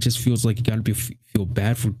 it just feels like you gotta feel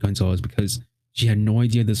bad for Gonzalez because she had no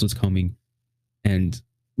idea this was coming. And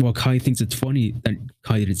while Kai thinks it's funny that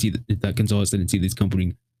Kai didn't see that Gonzalez didn't see this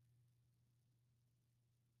coming,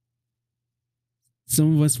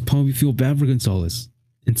 some of us probably feel bad for Gonzalez.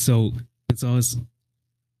 And so Gonzalez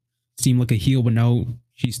seemed like a heel, but now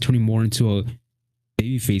she's turning more into a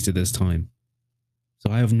babyface at this time. So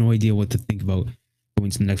I have no idea what to think about going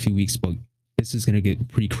into the next few weeks, but this is going to get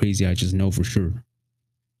pretty crazy. I just know for sure.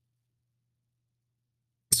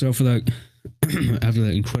 So after that, after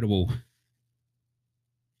that incredible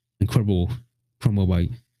promo by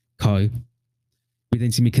Kai, we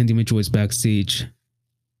then see Mackenzie Mitchell is backstage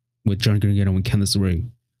with John Gargano and Candice LeRae.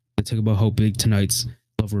 They talk about how big tonight's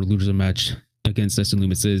Lover or Loser match against Dustin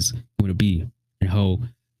Loomis is going to be, and how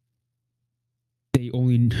they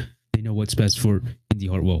know what's best for Indy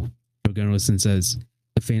Hartwell. Gargano says,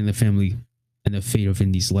 "The fate of the family and the fate of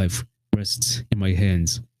Indy's life rests in my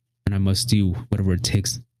hands, and I must do whatever it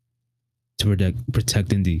takes to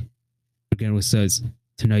protect Indy." Gargano says,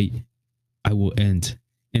 "Tonight, I will end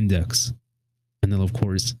Index." And then, of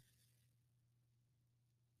course,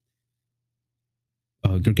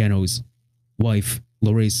 Gargano's wife,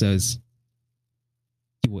 LeRae, says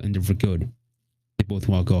he will end it for good. They both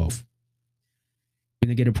walk off. We're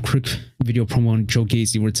going to get a quick video promo on Joe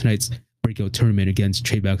Gacy for tonight's breakout tournament against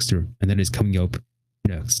Trey Baxter, and that is coming up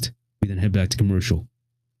next. We then head back to commercial.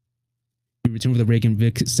 We return with a break, and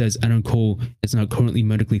Vic says Adam Cole is not currently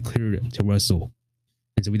medically cleared to wrestle.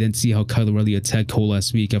 And so we then see how Kyle O'Reilly attacked Cole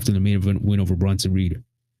last week after the main event win over Bronson Reed.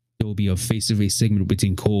 There will be a face-to-face segment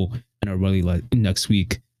between Cole and O'Reilly next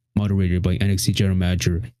week, moderated by NXT General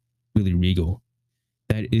Manager Willie Regal.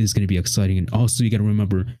 That is going to be exciting. And also, you got to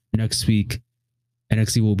remember, next week,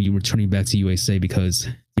 NXT will be returning back to USA because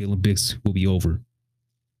the Olympics will be over.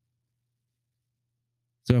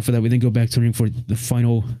 So after that, we then go back to the ring for the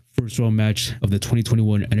final first round match of the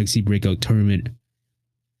 2021 NXT Breakout Tournament.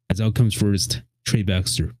 As out comes first, Trey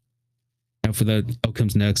Baxter. After that, out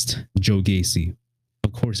comes next, Joe Gacy.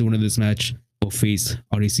 Of course, the winner of this match will face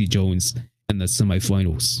Odyssey Jones in the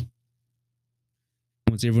semifinals.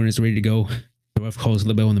 Once everyone is ready to go, the ref calls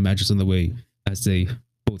the bell and the match is on the way as they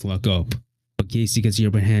both lock up. But Gacy gets the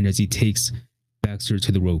upper hand as he takes Baxter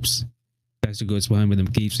to the ropes. Baxter goes behind with him.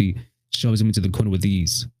 Gacy shoves him into the corner with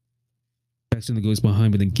ease. Baxter then goes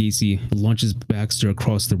behind, but then Gacy launches Baxter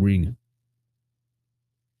across the ring.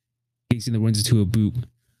 Gacy then runs into a boot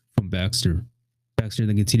from Baxter. Baxter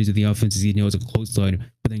then continues with the offense as he nails a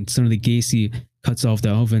clothesline, but then suddenly Gacy cuts off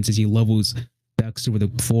the offense as he levels Baxter with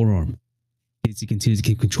a forearm. Gacy continues to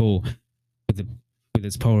keep control with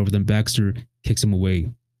his power, but then Baxter kicks him away.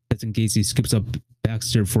 That's when Gacy skips up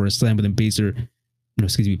Baxter for a slam, but then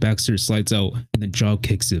Baxter slides out and then jaw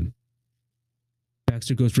kicks him.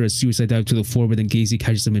 Baxter goes for a suicide dive to the floor, but then Gacy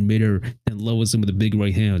catches him in midair and levels him with a big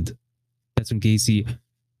right hand. That's when Gacy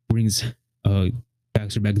brings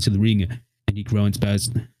Baxter back into the ring and he grounds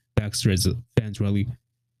Baxter as the fans rally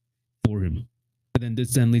for him. But then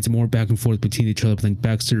this then leads to more back and forth between each other, but then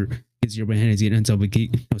Baxter gets the upper hand as he ends up with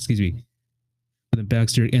But then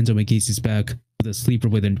Baxter ends up on Gacy's back with a sleeper,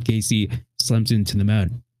 but then Gacy slams into the mat.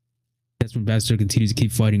 That's when Baxter continues to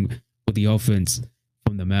keep fighting with the offense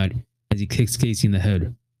from the mat as he kicks Gacy in the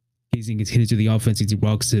head. Gacy continues to the offense as he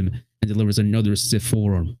rocks him and delivers another stiff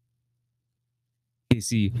forearm.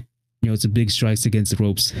 Gacy nails a big strikes against the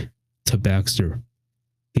ropes to Baxter.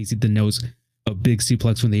 Gacy then nails a big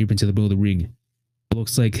suplex from the apron to the middle of the ring. It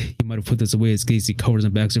looks like he might have put this away as Gacy covers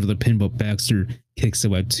on Baxter for the pin, but Baxter kicks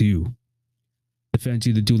him at 2. The fans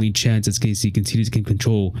do the dueling chants as Gacy continues to gain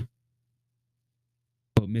control,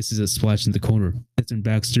 but misses a splash in the corner. That's when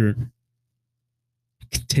Baxter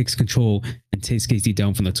takes control and takes Gacy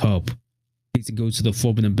down from the top. Gacy goes to the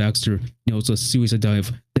floor, but then Baxter nails a suicide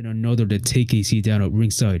dive, then another to take Gacy down at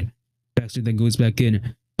ringside. Baxter then goes back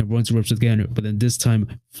in and runs the ropes again, but then this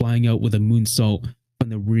time flying out with a moonsault from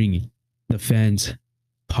the ring. The fans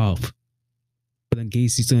pop. But then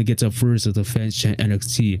Gacy suddenly gets up first as the fans chant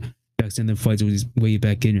NXT. Baxter then fights his way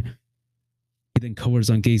back in. He then covers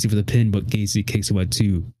on Gacy for the pin, but Gacy kicks him at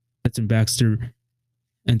 2. That's when Baxter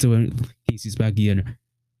ends up when Gacy's back again.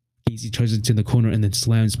 Gacy charges into the corner and then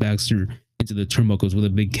slams Baxter into the turnbuckles with a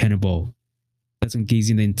big cannonball. That's when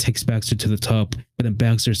Gacy then takes Baxter to the top, but then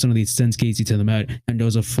Baxter suddenly sends Gacy to the mat and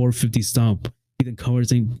does a 450 stomp. He then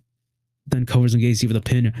covers on Gacy for the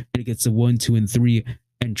pin, and he gets the 1, 2, and 3,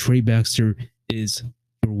 and Trey Baxter is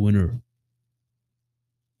your winner.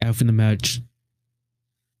 After the match,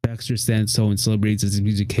 Baxter stands tall and celebrates as his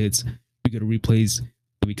music hits. We go to replays,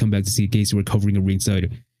 and we come back to see Gacy recovering at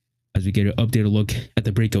ringside as we get an updated look at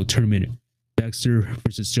the breakout tournament. Baxter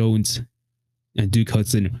versus Jones and Duke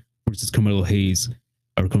Hudson versus Carmelo Hayes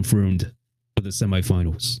are confirmed for the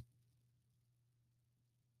semifinals.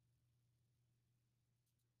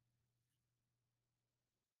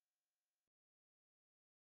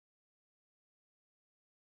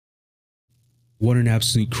 What an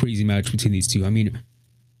absolute crazy match between these two. I mean,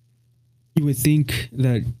 you would think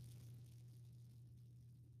that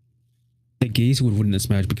Gacy would win this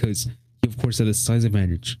match because he, of course, had a size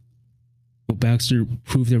advantage. But Baxter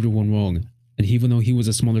proved everyone wrong. And even though he was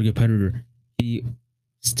a smaller competitor, he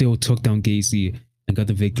still took down Gacy and got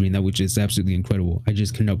the victory, and that which is absolutely incredible. I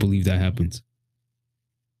just cannot believe that happened.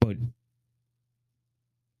 But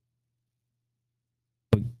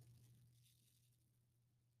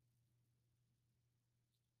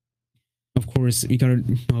of course, we gotta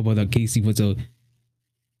know about that. Gacy was a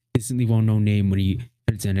instantly well-known name when he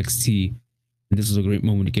headed to NXT, and this was a great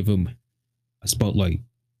moment to give him a spotlight.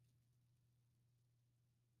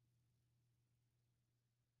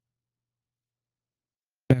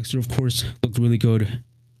 Baxter, of course, looked really good,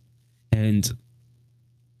 and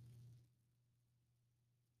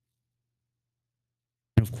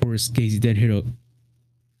of course, Gacy did hit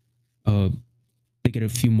they get a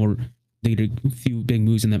few big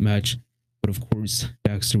moves in that match, but of course,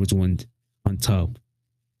 Baxter was one on top.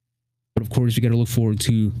 But of course, we got to look forward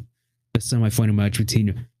to the semifinal match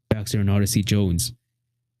between Baxter and Odyssey Jones,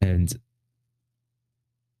 and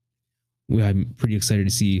I'm pretty excited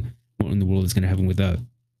to see what in the world is going to happen with that.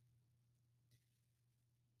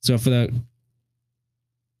 So after that,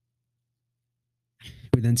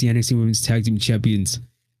 we then see NXT Women's Tag Team Champions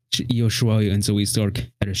Io Shirai and Zoe Stark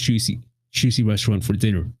at a sushi restaurant for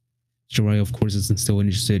dinner. Shirai, of course, isn't still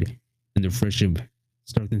interested in their friendship.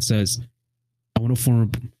 Stark then says, I want to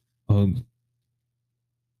form a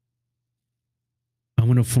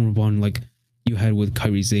bond like you had with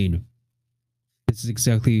Kairi Sane. This is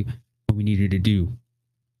exactly what we needed to do.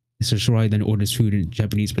 So Shirai then orders food in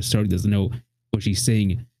Japanese, but Stark doesn't know what she's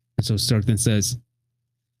saying. And so Stark then says,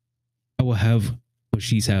 I will have what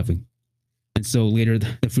she's having. And so later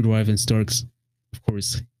the food arrives and Stark's, of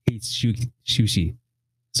course, hates sushi.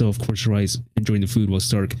 So of course Shirai's enjoying the food while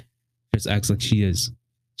Stark just acts like she is.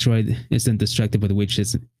 Shirai is then distracted by the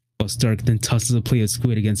waitress while Stark then tosses a plate of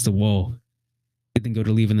squid against the wall. They then go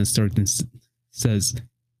to leave and then Stark then says,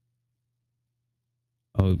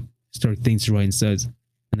 Stark thanks Shirai and says,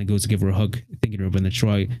 and then goes to give her a hug, thinking her, but then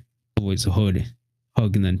Shirai avoids a hug,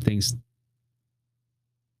 and then thanks.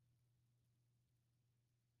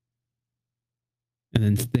 And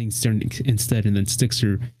then thanks instead, and then sticks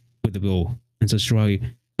her with the bill. And so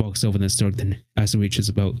Shirai walks off, and then Stark then asks the waitress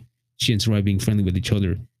about she and Shirai being friendly with each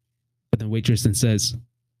other. But then waitress then says,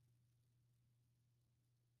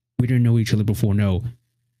 "We didn't know each other before, no."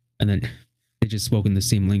 And then they just spoke in the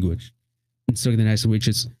same language. And Stark then asks the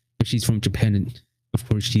waitress if she's from Japan, and of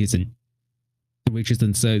course she isn't. The waitress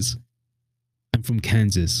then says, "I'm from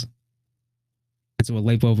Kansas." And so a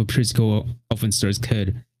light bulb appears to go off in Stark's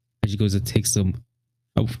head as she goes to take some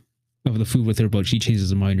of the food with her, but she changes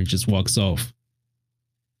her mind and just walks off.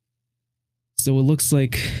 So it looks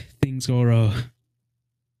like things are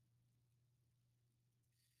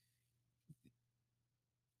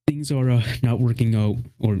not working out,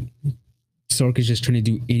 or Stark is just trying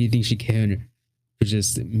to do anything she can to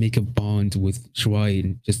just make a bond with Shirai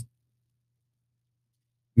and just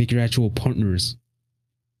make her actual partners.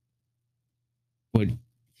 But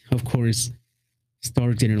of course,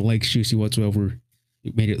 Stark didn't like Shushi whatsoever.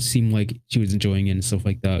 It made it seem like she was enjoying it and stuff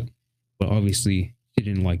like that. But obviously, she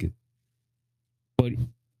didn't like it. But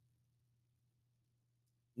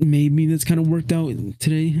maybe that's kind of worked out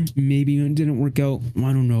today. Maybe it didn't work out.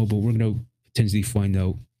 I don't know, but we're going to potentially find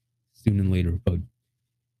out soon and later. But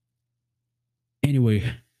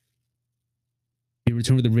anyway, we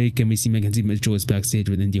return with the rake and we see Mackenzie Mitchell is backstage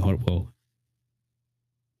with Indy Hartwell.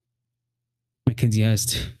 Mackenzie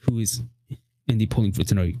asked, "Who is Indy pulling for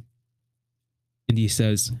tonight?" Indy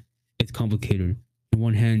says, "It's complicated. On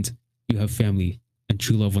one hand, you have family and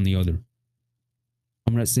true love on the other.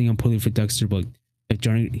 I'm not saying I'm pulling for Dexter, but if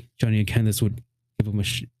Johnny and Candace would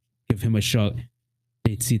give him a shot,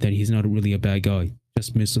 they'd see that he's not really a bad guy,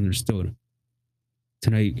 just misunderstood.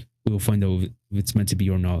 Tonight, we'll find out if it's meant to be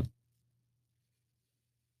or not."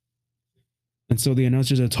 And so the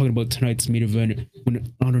announcers are talking about tonight's main event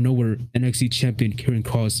when, out of nowhere, NXT champion Karrion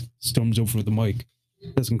Kross storms over with the mic.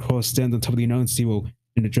 That's when Kross stands on top of the announce table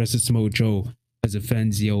and addresses Samoa Joe as the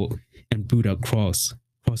fans yell and boot out Kross.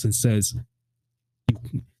 Kross then says,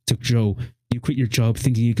 "You took Joe. You quit your job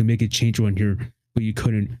thinking you could make a change around here, but you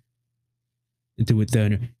couldn't do it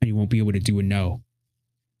then, and you won't be able to do it now.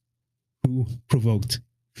 Who provoked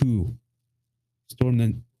who?"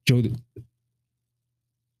 Joe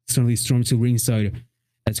suddenly storms to ringside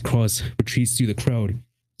as Kross retreats through the crowd.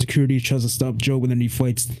 Security tries to stop Joe, but then he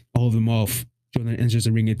fights all of them off. Joe then enters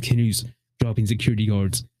the ring and continues dropping security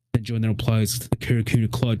guards. Then Joe then applies the Karakuna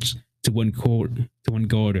clutch to one guard.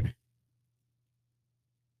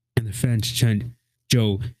 And the fans chant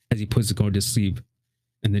Joe as he puts the guard to sleep.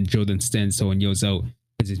 And then Joe then stands tall and yells out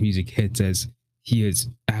as his music hits as he is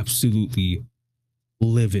absolutely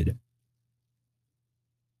livid.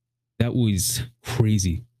 That was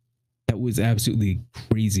crazy. That was absolutely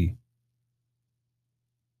crazy.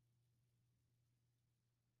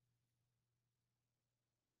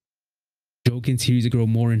 Joe continues to grow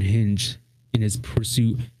more unhinged in his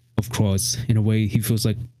pursuit of Kross. In a way, he feels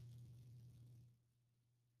like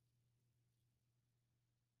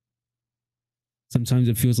sometimes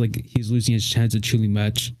it feels like he's losing his chance to truly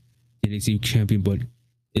match the NXT champion, but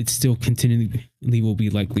it still continually will be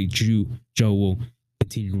likely Joe will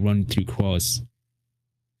continue to run through Kross.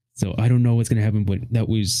 So I don't know what's going to happen, but that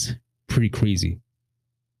was pretty crazy.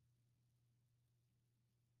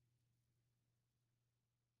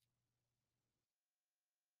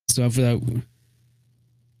 So after that,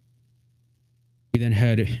 we then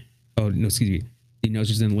had, the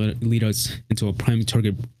announcers then lead us into a Prime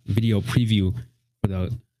Target video preview for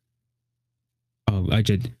the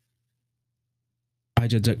Ilja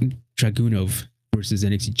Dragunov versus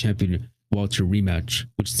NXT champion Walter rematch,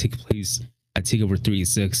 which takes place at TakeOver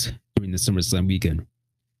 36 during the SummerSlam weekend.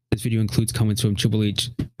 This video includes comments from Triple H,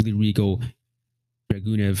 Willie Regal,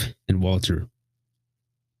 Dragunov, and Walter.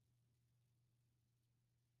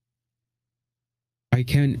 I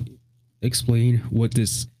can't explain what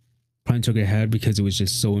this Prime Target had because it was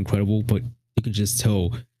just so incredible, but you can just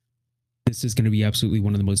tell this is going to be absolutely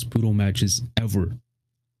one of the most brutal matches ever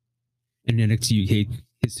in NXT UK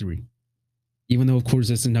history. Even though, of course,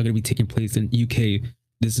 this is not going to be taking place in UK,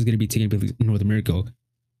 this is going to be taking place in North America.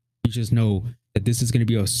 You just know that this is going to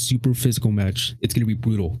be a super physical match. It's going to be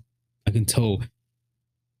brutal. I can tell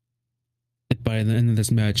that by the end of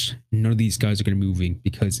this match, none of these guys are going to be moving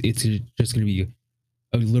because it's just going to be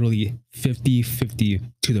literally 50-50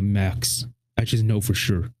 to the max. I just know for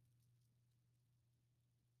sure.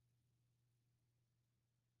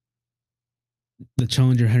 The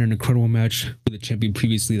challenger had an incredible match with the champion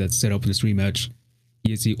previously that set up this rematch.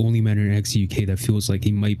 he is the only man in NXT UK that feels like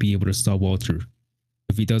he might be able to stop Walter.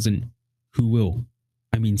 If he doesn't, who will?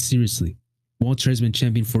 I mean, seriously, Walter has been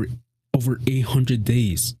champion for over 800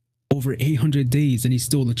 days. Over 800 days, and he's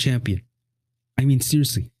still the champion. I mean,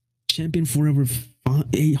 seriously, champion for over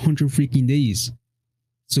 800 freaking days.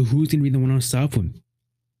 So who's going to be the one to stop him?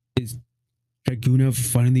 Is Dragunov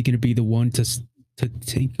finally going to be the one to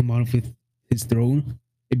take him out of his throne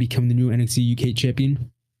and become the new NXT UK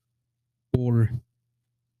champion? Or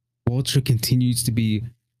Walter continues to be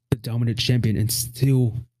the dominant champion and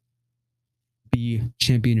still be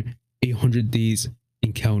champion 800 days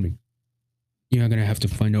and counting? You're not going to have to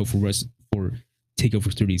find out for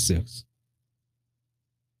TakeOver 36.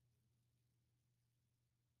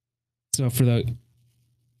 So for that,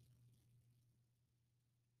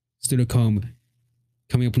 still to come,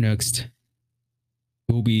 coming up next,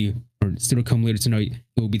 will be, or still to come later tonight,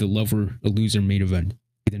 it will be the Lover, a Loser main event.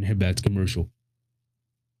 We then head back to commercial.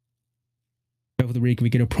 After the break, we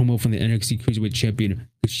get a promo from the NXT Cruiserweight Champion,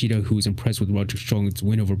 Kushida, who was impressed with Roderick Strong's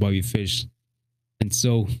win over Bobby Fish. And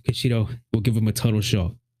so, Kushida will give him a title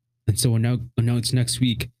shot. And so, announced next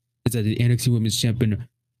week is that the NXT Women's Champion,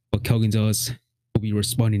 Raquel Gonzalez, will be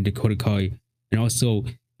responding to Dakota Kai. And also,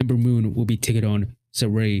 Ember Moon will be taking on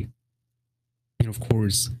Saray. And of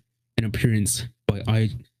course, an appearance by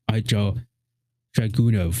Aja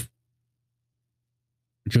Dragunov.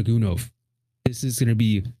 This is going to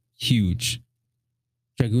be huge.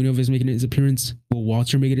 Dragunov is making his appearance. Will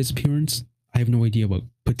Walter make his appearance? I have no idea, but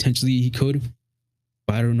potentially he could.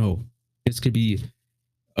 But I don't know. This could be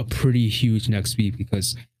a pretty huge next week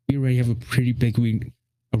because we already have a pretty big week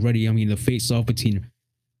already. I mean, the face-off between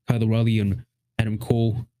Kyle O'Reilly and Adam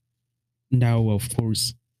Cole. Now, of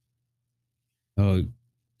course,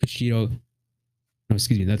 Kushida. No,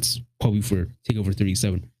 excuse me. That's probably for TakeOver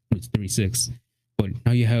 37. It's 36. But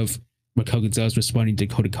now you have Raquel Gonzalez responding to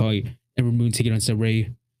Dakota Kai, Ember Moon taking on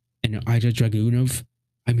Saray, and Aja Dragunov.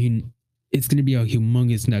 I mean, it's going to be a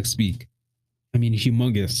humongous next week. I mean,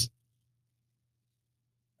 humongous.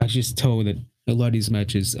 I just tell that a lot of these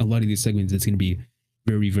matches, a lot of these segments, it's going to be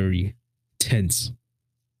very, very tense.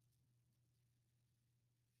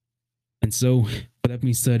 And so, with that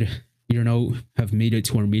being said, we are now have made it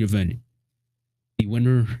to our main event. The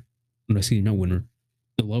winner, no, excuse me, not winner,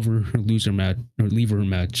 the Lover or Loser match, or Leaver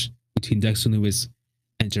match between Dexter Lewis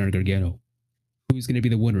and Johnny Gargano. Who's going to be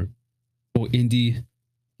the winner? Will Indy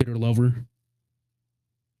get her Lover?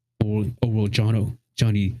 Or will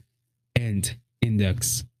Johnny and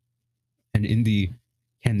Index and Indy,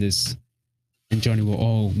 Candice, and Johnny will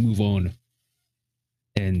all move on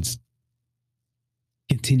and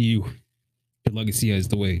continue their legacy as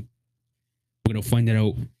the way? We're going to find that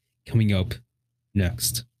out coming up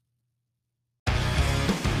next.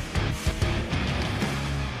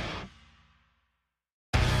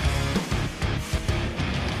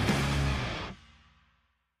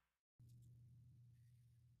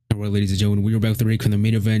 Alright, ladies and gentlemen, we are back with the break from the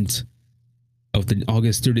main event of the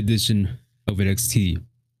August 3rd edition of NXT.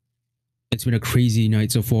 It's been a crazy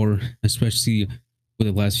night so far, especially with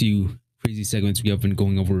the last few crazy segments we have been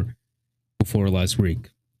going over before our last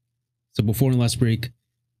break. So before our last break,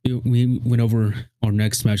 we went over our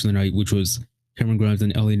next match of the night, which was Cameron Grimes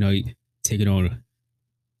and LA Knight taking on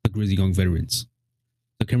the Grizzly Young Veterans.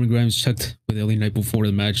 So Cameron Grimes checked with LA Knight before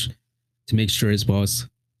the match to make sure his boss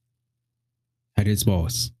had his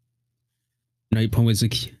boss. Knight promised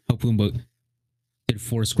to help him, but did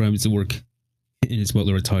force Grimes to work in his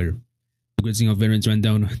butler attire. The Grizzly Young Veterans ran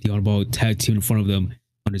down the oddball tag team in front of them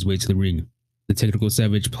on his way to the ring. The Technical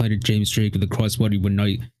Savage planted James Drake with a crossbody when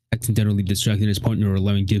Knight accidentally distracted his partner,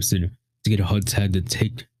 allowing Gibson to get a hot tag to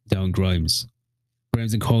take down Grimes.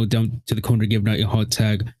 Grimes then called down to the corner to give Knight a hot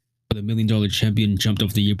tag, but the $1 Million champion jumped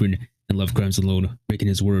off the apron and left Grimes alone, breaking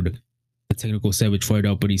his word. The Technical Savage fired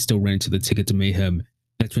out, but he still ran into the ticket to Mayhem.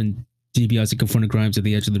 That's when DiBiase confronted Grimes at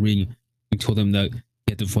the edge of the ring and told him that he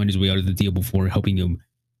had to find his way out of the deal before helping him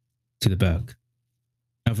to the back.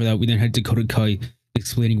 After that, we then had Dakota Kai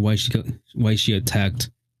explaining why she attacked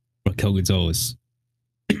Raquel Gonzalez.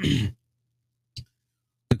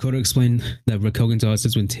 Dakota explained that Raquel Gonzalez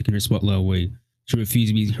has been taking her spotlight away. She refused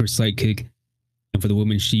to be her sidekick, and for the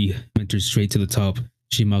woman she mentored straight to the top,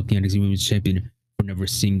 she mocked the NXT Women's Champion for never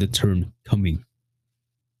seeing the turn coming.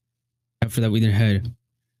 After that, we then had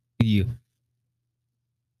the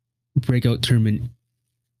breakout tournament,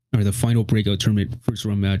 or the final breakout tournament first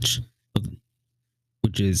round match,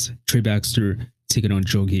 which is Trey Baxter taking on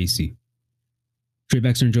Joe Casey. Trey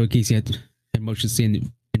Baxter and Joe Casey had much to say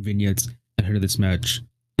in vignettes ahead of this match.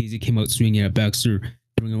 Casey came out swinging at Baxter,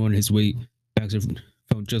 throwing him on his weight. Baxter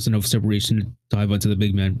found just enough separation to dive onto the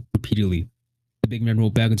big man repeatedly. The big man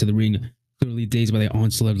rolled back into the ring, clearly dazed by the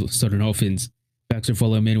onslaught of sudden offense. Baxter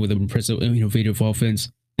followed him in with an impressive and innovative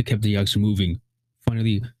offense that kept the action moving.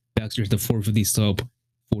 Finally, Baxter hit the 450 stop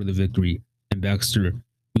for the victory, and Baxter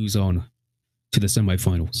moves on to the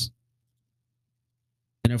semifinals.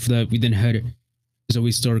 And after that, we then had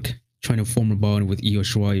Zoe Stark trying to form a bond with Io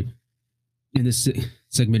Shirai. In this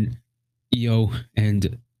segment, Io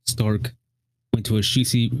and Stark went to a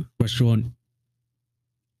sushi restaurant,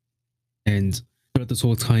 and throughout this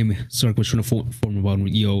whole time, Stark was trying to form a bond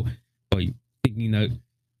with Io by thinking that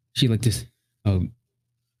she liked to,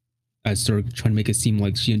 as Stark trying to make it seem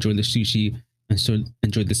like she enjoyed the sushi and Stark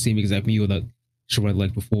enjoyed the same exact meal that Shirai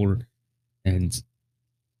liked before, and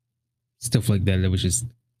stuff like that. That was just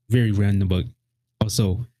very random, but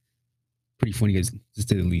also pretty funny, to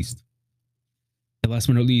say the least. And last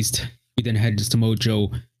but not least, we then had Samoa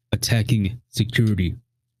Joe attacking security.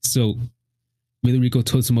 So Rico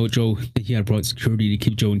told Samoa Joe that he had brought security to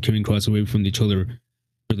keep Joe and Karrion Kross away from each other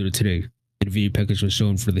earlier today. And a video package was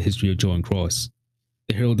shown for the history of Joe and Kross.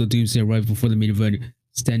 The Herald of Doomsday arrived before the main event,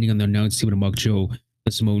 standing on the announce table to mock Joe.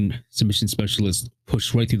 The Samoan submission specialist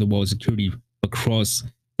pushed right through the wall of security, but Kross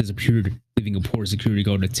disappeared, leaving a poor security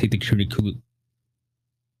guard to take the Kokina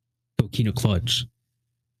clutch.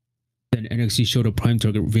 Then NXT showed a prime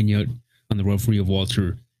target vignette on the referee of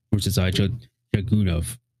Walter versus Ilja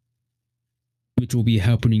Dragunov, which will be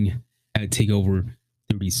happening at TakeOver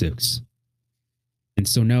 36. And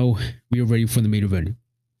so now we are ready for the main event.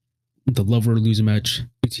 The lover loser match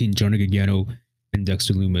between Johnny Gargano and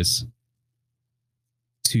Dexter Lumis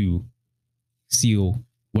to seal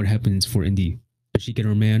what happens for Indy. Does she get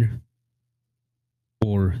her man?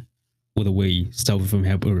 Or will the way stop it from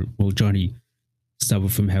happening? Or will Johnny stop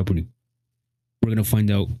it from happening? We're going to find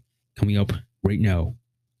out coming up right now.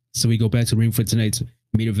 So we go back to the ring for tonight's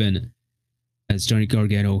main event as Johnny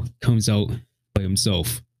Gargano comes out by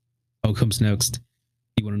himself. Out comes next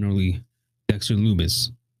the one and only Dexter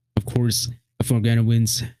Lumis. Of course, if Gargano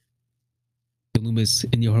wins, the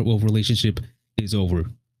Lumis-Indy Hartwell relationship is over.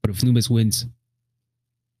 But if Lumis wins,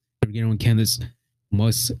 Gargano and Candice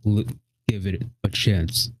must give it a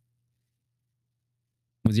chance.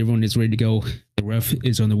 Once everyone is ready to go, the ref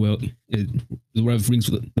is on the way. The ref rings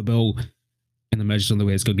the bell, and the match is on the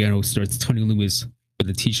way as Gargano starts taunting Lumis with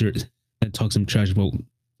a t-shirt that talks some trash about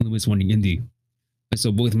Lumis wanting Indy. And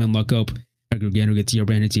so both men lock up, and Gargano gets the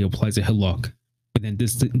upper hand as he applies a headlock. But then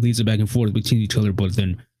this leads it back and forth between each other, but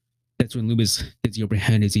then that's when Lumis gets the upper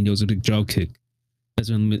hand as he knows a big drop kick. That's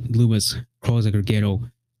when Lumis crawls at Gargano,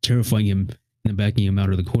 terrifying him and then backing him out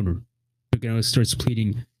of the corner. Gargano starts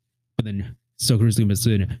pleading, but then suckers Lumis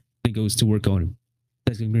in and goes to work on him.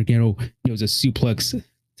 That's when Gargano knows a suplex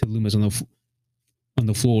to Lumis on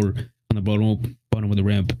the floor on the bottom of the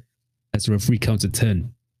ramp as the referee counts at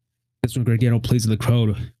 10. That's when Gargano plays in the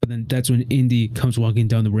crowd, but then that's when Indy comes walking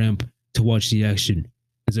down the ramp to watch the action.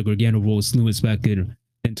 As Gargano rolls Lumis back in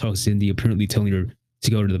and talks to Indy, apparently telling her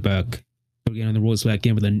to go to the back. Gargano then rolls back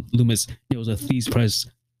in, but then Lumis nails a thieves press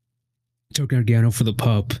to Gargano for the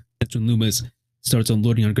pop. That's when Lumis starts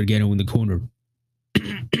unloading on Gargano in the corner.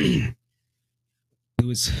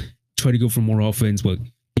 Lumis tried to go for more offense, but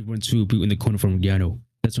he runs through a boot in the corner from Gargano.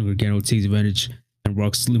 That's when Gargano takes advantage and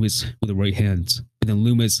rocks Lumis with the right hand. But then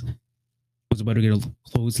Lumis was about to get a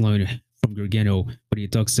clothesline from Gargano, but he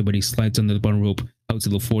ducks it, but he slides under the bottom rope out to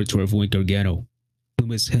the floor to avoid Gargano.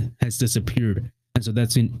 Lumis has disappeared, and so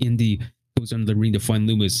that's when Indy goes under the ring to find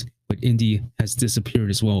Lumis, but Indy has disappeared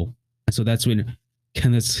as well. And so that's when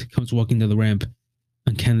Candice comes walking to the ramp,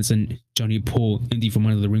 and Candice and Johnny pull Indy from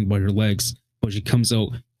under the ring by her legs, but she comes out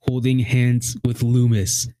holding hands with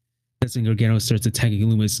Lumis. That's when Gargano starts attacking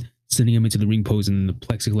Lumis, sending him into the ring pose and the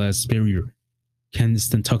plexiglass barrier. Candice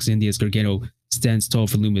then tucks Indy as Gargano stands tall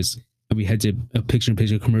for Lumis, and we head to a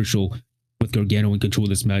picture-in-picture commercial with Gargano in control of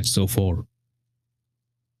this match so far.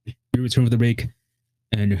 We return for the break,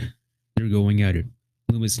 and they're going at it.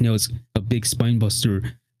 Lumis nails a big spine buster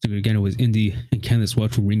to Gargano as Indy and Candice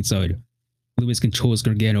watch from ringside. Lumis controls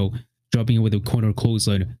Gargano, dropping it with a corner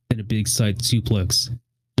clothesline, then a big side suplex.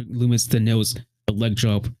 Lumis then nails a leg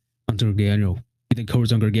drop onto Gargano. He then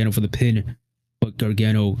covers on Gargano for the pin, but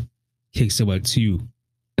Gargano kicks out at 2.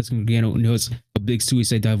 That's when Gargano nails a big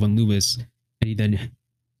suicide dive on Lumis, and he then...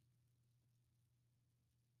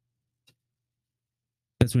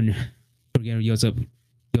 That's when Gargano yells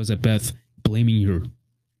at Beth, blaming her.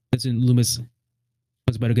 That's when Lumis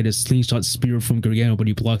was about to get a slingshot spear from Gargano, but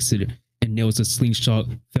he blocks it and nails a slingshot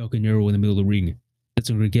Falcon Arrow in the middle of the ring.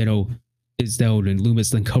 That's when Gargano is down, and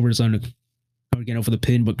Lumis then covers on Gargano for the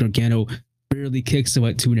pin, but Gargano barely kicks him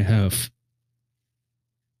at 2.5.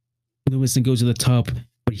 Lumis then goes to the top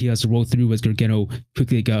but he has to roll through as Gargano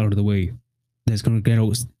quickly got out of the way. As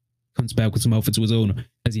Gargano comes back with some offense of his own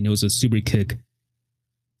as he knows a super kick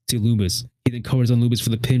to Loomis. He then covers on Loomis for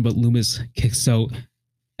the pin, but Loomis kicks out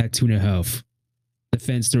at 2.5. The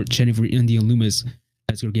fans start chanting for Indy and Loomis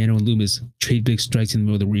as Gargano and Loomis trade big strikes in the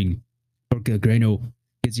middle of the ring. But Gargano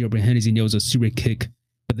gets the upper hand as he nails a super kick,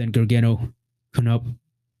 but then Gargano cannot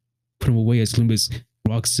put him away as Loomis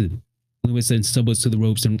rocks it. Loomis then stumbles to the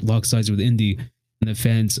ropes and locks eyes with Indy, and the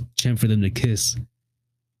fans chant for them to kiss.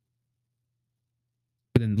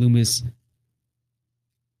 But then Loomis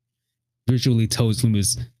visually tells Indy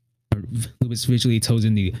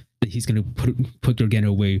that he's gonna put Gargano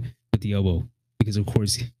away with the elbow, because of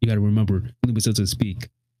course you gotta remember Loomis doesn't speak.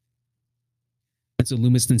 And so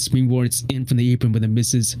Loomis then springboards in from the apron, but then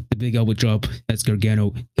misses the big elbow drop as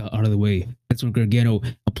Gargano got out of the way. That's when Gargano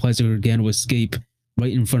applies a Gargano escape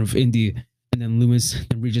right in front of Indy, and then Loomis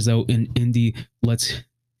then reaches out and Indy lets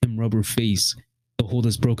him rub her face. The hold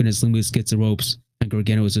is broken as Loomis gets the ropes, and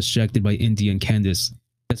Gargano is distracted by Indy and Candice.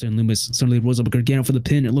 That's when Loomis suddenly rolls up Gargano for the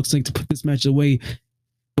pin. It looks like to put this match away,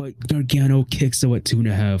 but Gargano kicks out at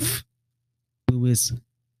 2.5. Loomis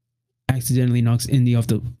accidentally knocks Indy off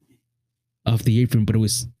the apron, but it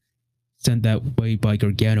was sent that way by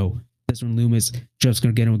Gargano. That's when Loomis drops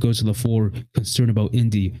Gargano and goes to the floor, concerned about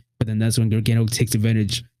Indy. But then that's when Gargano takes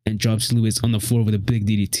advantage and drops Loomis on the floor with a big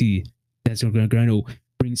DDT. That's when Gargano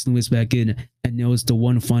brings Loomis back in and nails the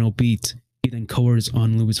one final beat. He then covers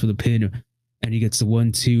on Loomis for the pin, and he gets the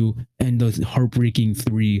 1-2 and the heartbreaking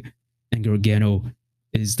 3, and Gargano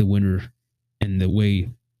is the winner. And the way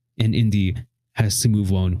and Indy has to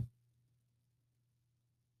move on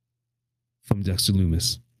from Dexter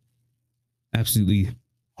Loomis. Absolutely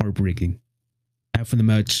heartbreaking. After the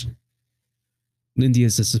match, Indy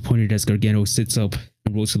is disappointed as Gargano sits up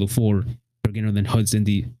and rolls to the floor. Gargano then hugs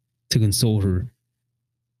Indy to console her.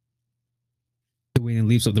 The way then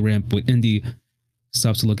leaps up the ramp, but Indy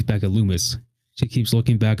stops to look back at Loomis. She keeps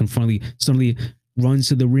looking back and finally suddenly runs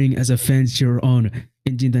to the ring as a fan cheer on.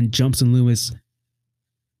 Indy then jumps on Loomis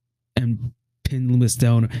and pin Loomis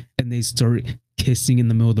down, and they start kissing in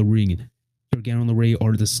the middle of the ring. Gargano and Ray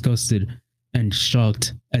are disgusted and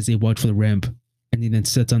shocked as they watch for the ramp, and he then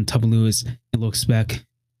sits on top of Loomis and looks back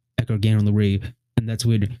at Gargano and Ray, and that's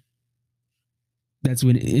when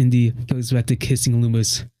Indy goes back to kissing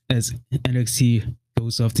Loomis as NXT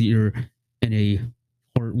goes off the air in a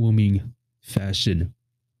heartwarming fashion.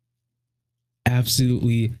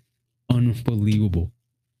 Absolutely unbelievable.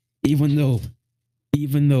 Even though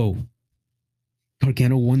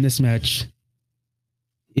Gargano won this match,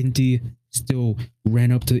 Indy still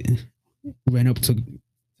ran up to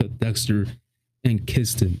Dexter and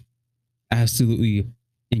kissed him. Absolutely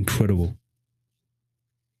incredible.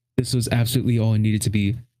 This was absolutely all it needed to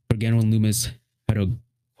be. Gargano and Loomis had a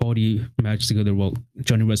quality match together while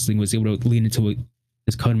Johnny Wrestling was able to lean into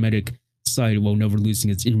his cosmetic side while never losing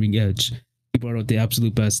its in-ring edge. He brought out the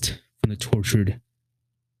absolute best from the tortured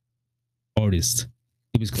artist.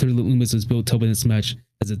 It was clear that Loomis was built up in this match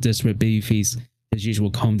as a desperate babyface. His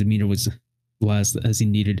usual calm demeanor was last as he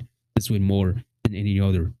needed this win more than any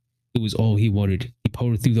other. It was all he wanted. He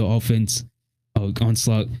powered through the offense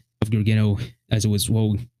onslaught of Gargano as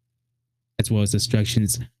well as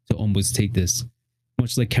distractions to almost take this.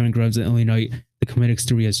 Much like Karen Grimes and LA Knight, the comedic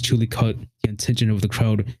story has truly caught the attention of the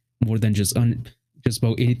crowd more than just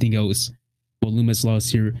about anything else. While Loomis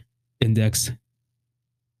lost here, Index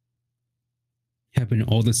happened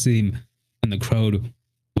all the same, and the crowd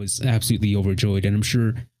was absolutely overjoyed, and I'm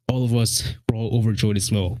sure all of us were all overjoyed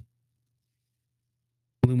as well.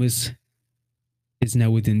 Loomis is now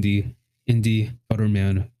with Indy got her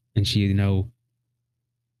man, and she now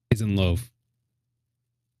is in love.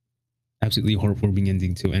 Absolutely heartwarming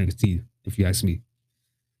ending to NXT, if you ask me.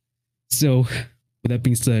 So, with that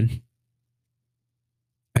being said,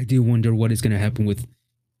 I do wonder what is going to happen with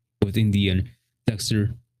Indy and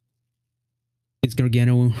Dexter. Is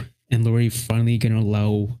Gargano and Laurie finally going to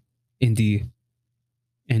allow Indy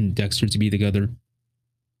and Dexter to be together?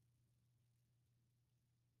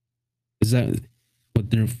 Is that what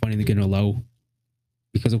they're finally going to allow?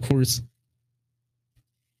 Because, of course,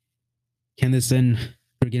 Candice and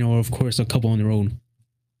Gargano are, of course, a couple on their own.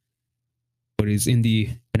 But is Indy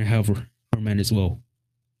going to have her man as well?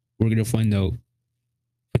 We're going to find out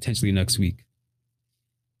potentially next week.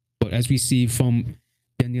 But as we see from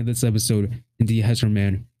the ending of this episode, Indy has her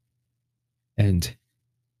man, and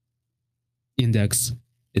Index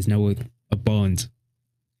is now with a bond,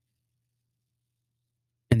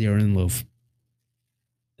 and they are in love.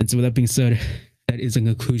 And so with that being said, that is the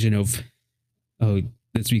conclusion of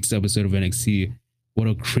this week's episode of NXT. What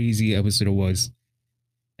a crazy episode it was.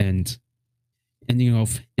 and ending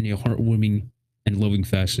off in a heartwarming and loving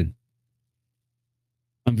fashion.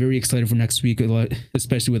 I'm very excited for next week, a lot,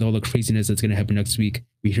 especially with all the craziness that's going to happen next week.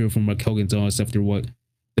 We hear from Raquel Gonzalez after what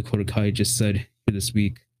Dakota Kai just said for this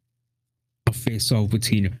week. A face-off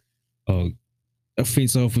between, uh, a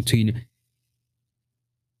face-off between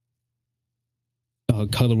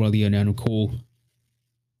Kyle O'Reilly and Adam Cole.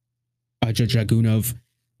 Aja Dragunov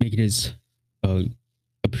making his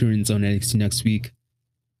appearance on NXT next week,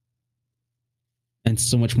 and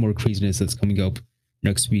so much more craziness that's coming up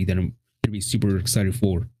next week that I'm going to be super excited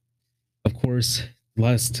for. Of course,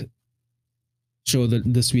 last show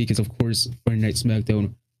that this week is, of course, Friday Night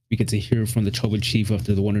SmackDown. We get to hear from the Tribal Chief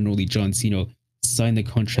after the one and only John Cena signed the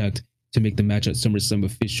contract to make the match at SummerSlam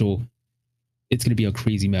official. It's going to be a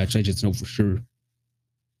crazy match, I just know for sure.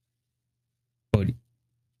 But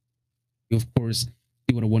you, of course,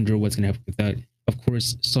 you want to wonder what's going to happen with that. Of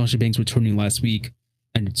course, Sasha Banks returning last week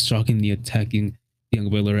and shockingly attacking Bianca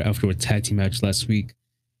Belair after a tag team match last week.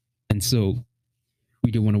 And so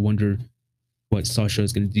we do want to wonder what Sasha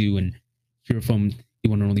is going to do and hear from the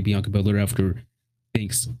one and only Bianca Belair after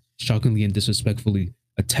Banks shockingly and disrespectfully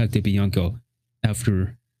attacked Bianca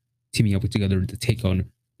after teaming up together to take on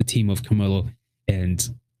the team of Carmelo and,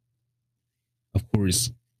 of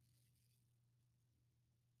course,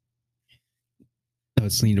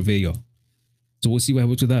 Selena Vega. So we'll see what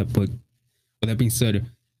happens with that. But with that being said,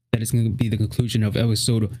 that is going to be the conclusion of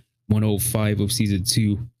episode 105 of season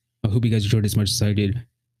 2. I hope you guys enjoyed as much as I did.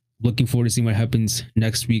 Looking forward to seeing what happens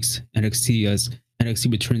next week's NXT as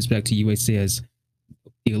NXT returns back to USA as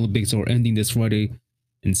the Olympics are ending this Friday.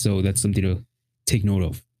 And so that's something to take note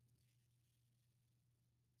of.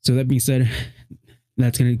 So that being said,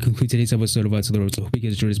 that's going to conclude today's episode of Outside the Road. So I hope you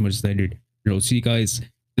guys enjoyed as much as I did. And I'll see you guys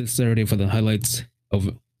this Saturday for the highlights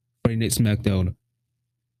of Friday Night SmackDown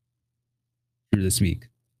here this week.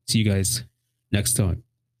 See you guys next time.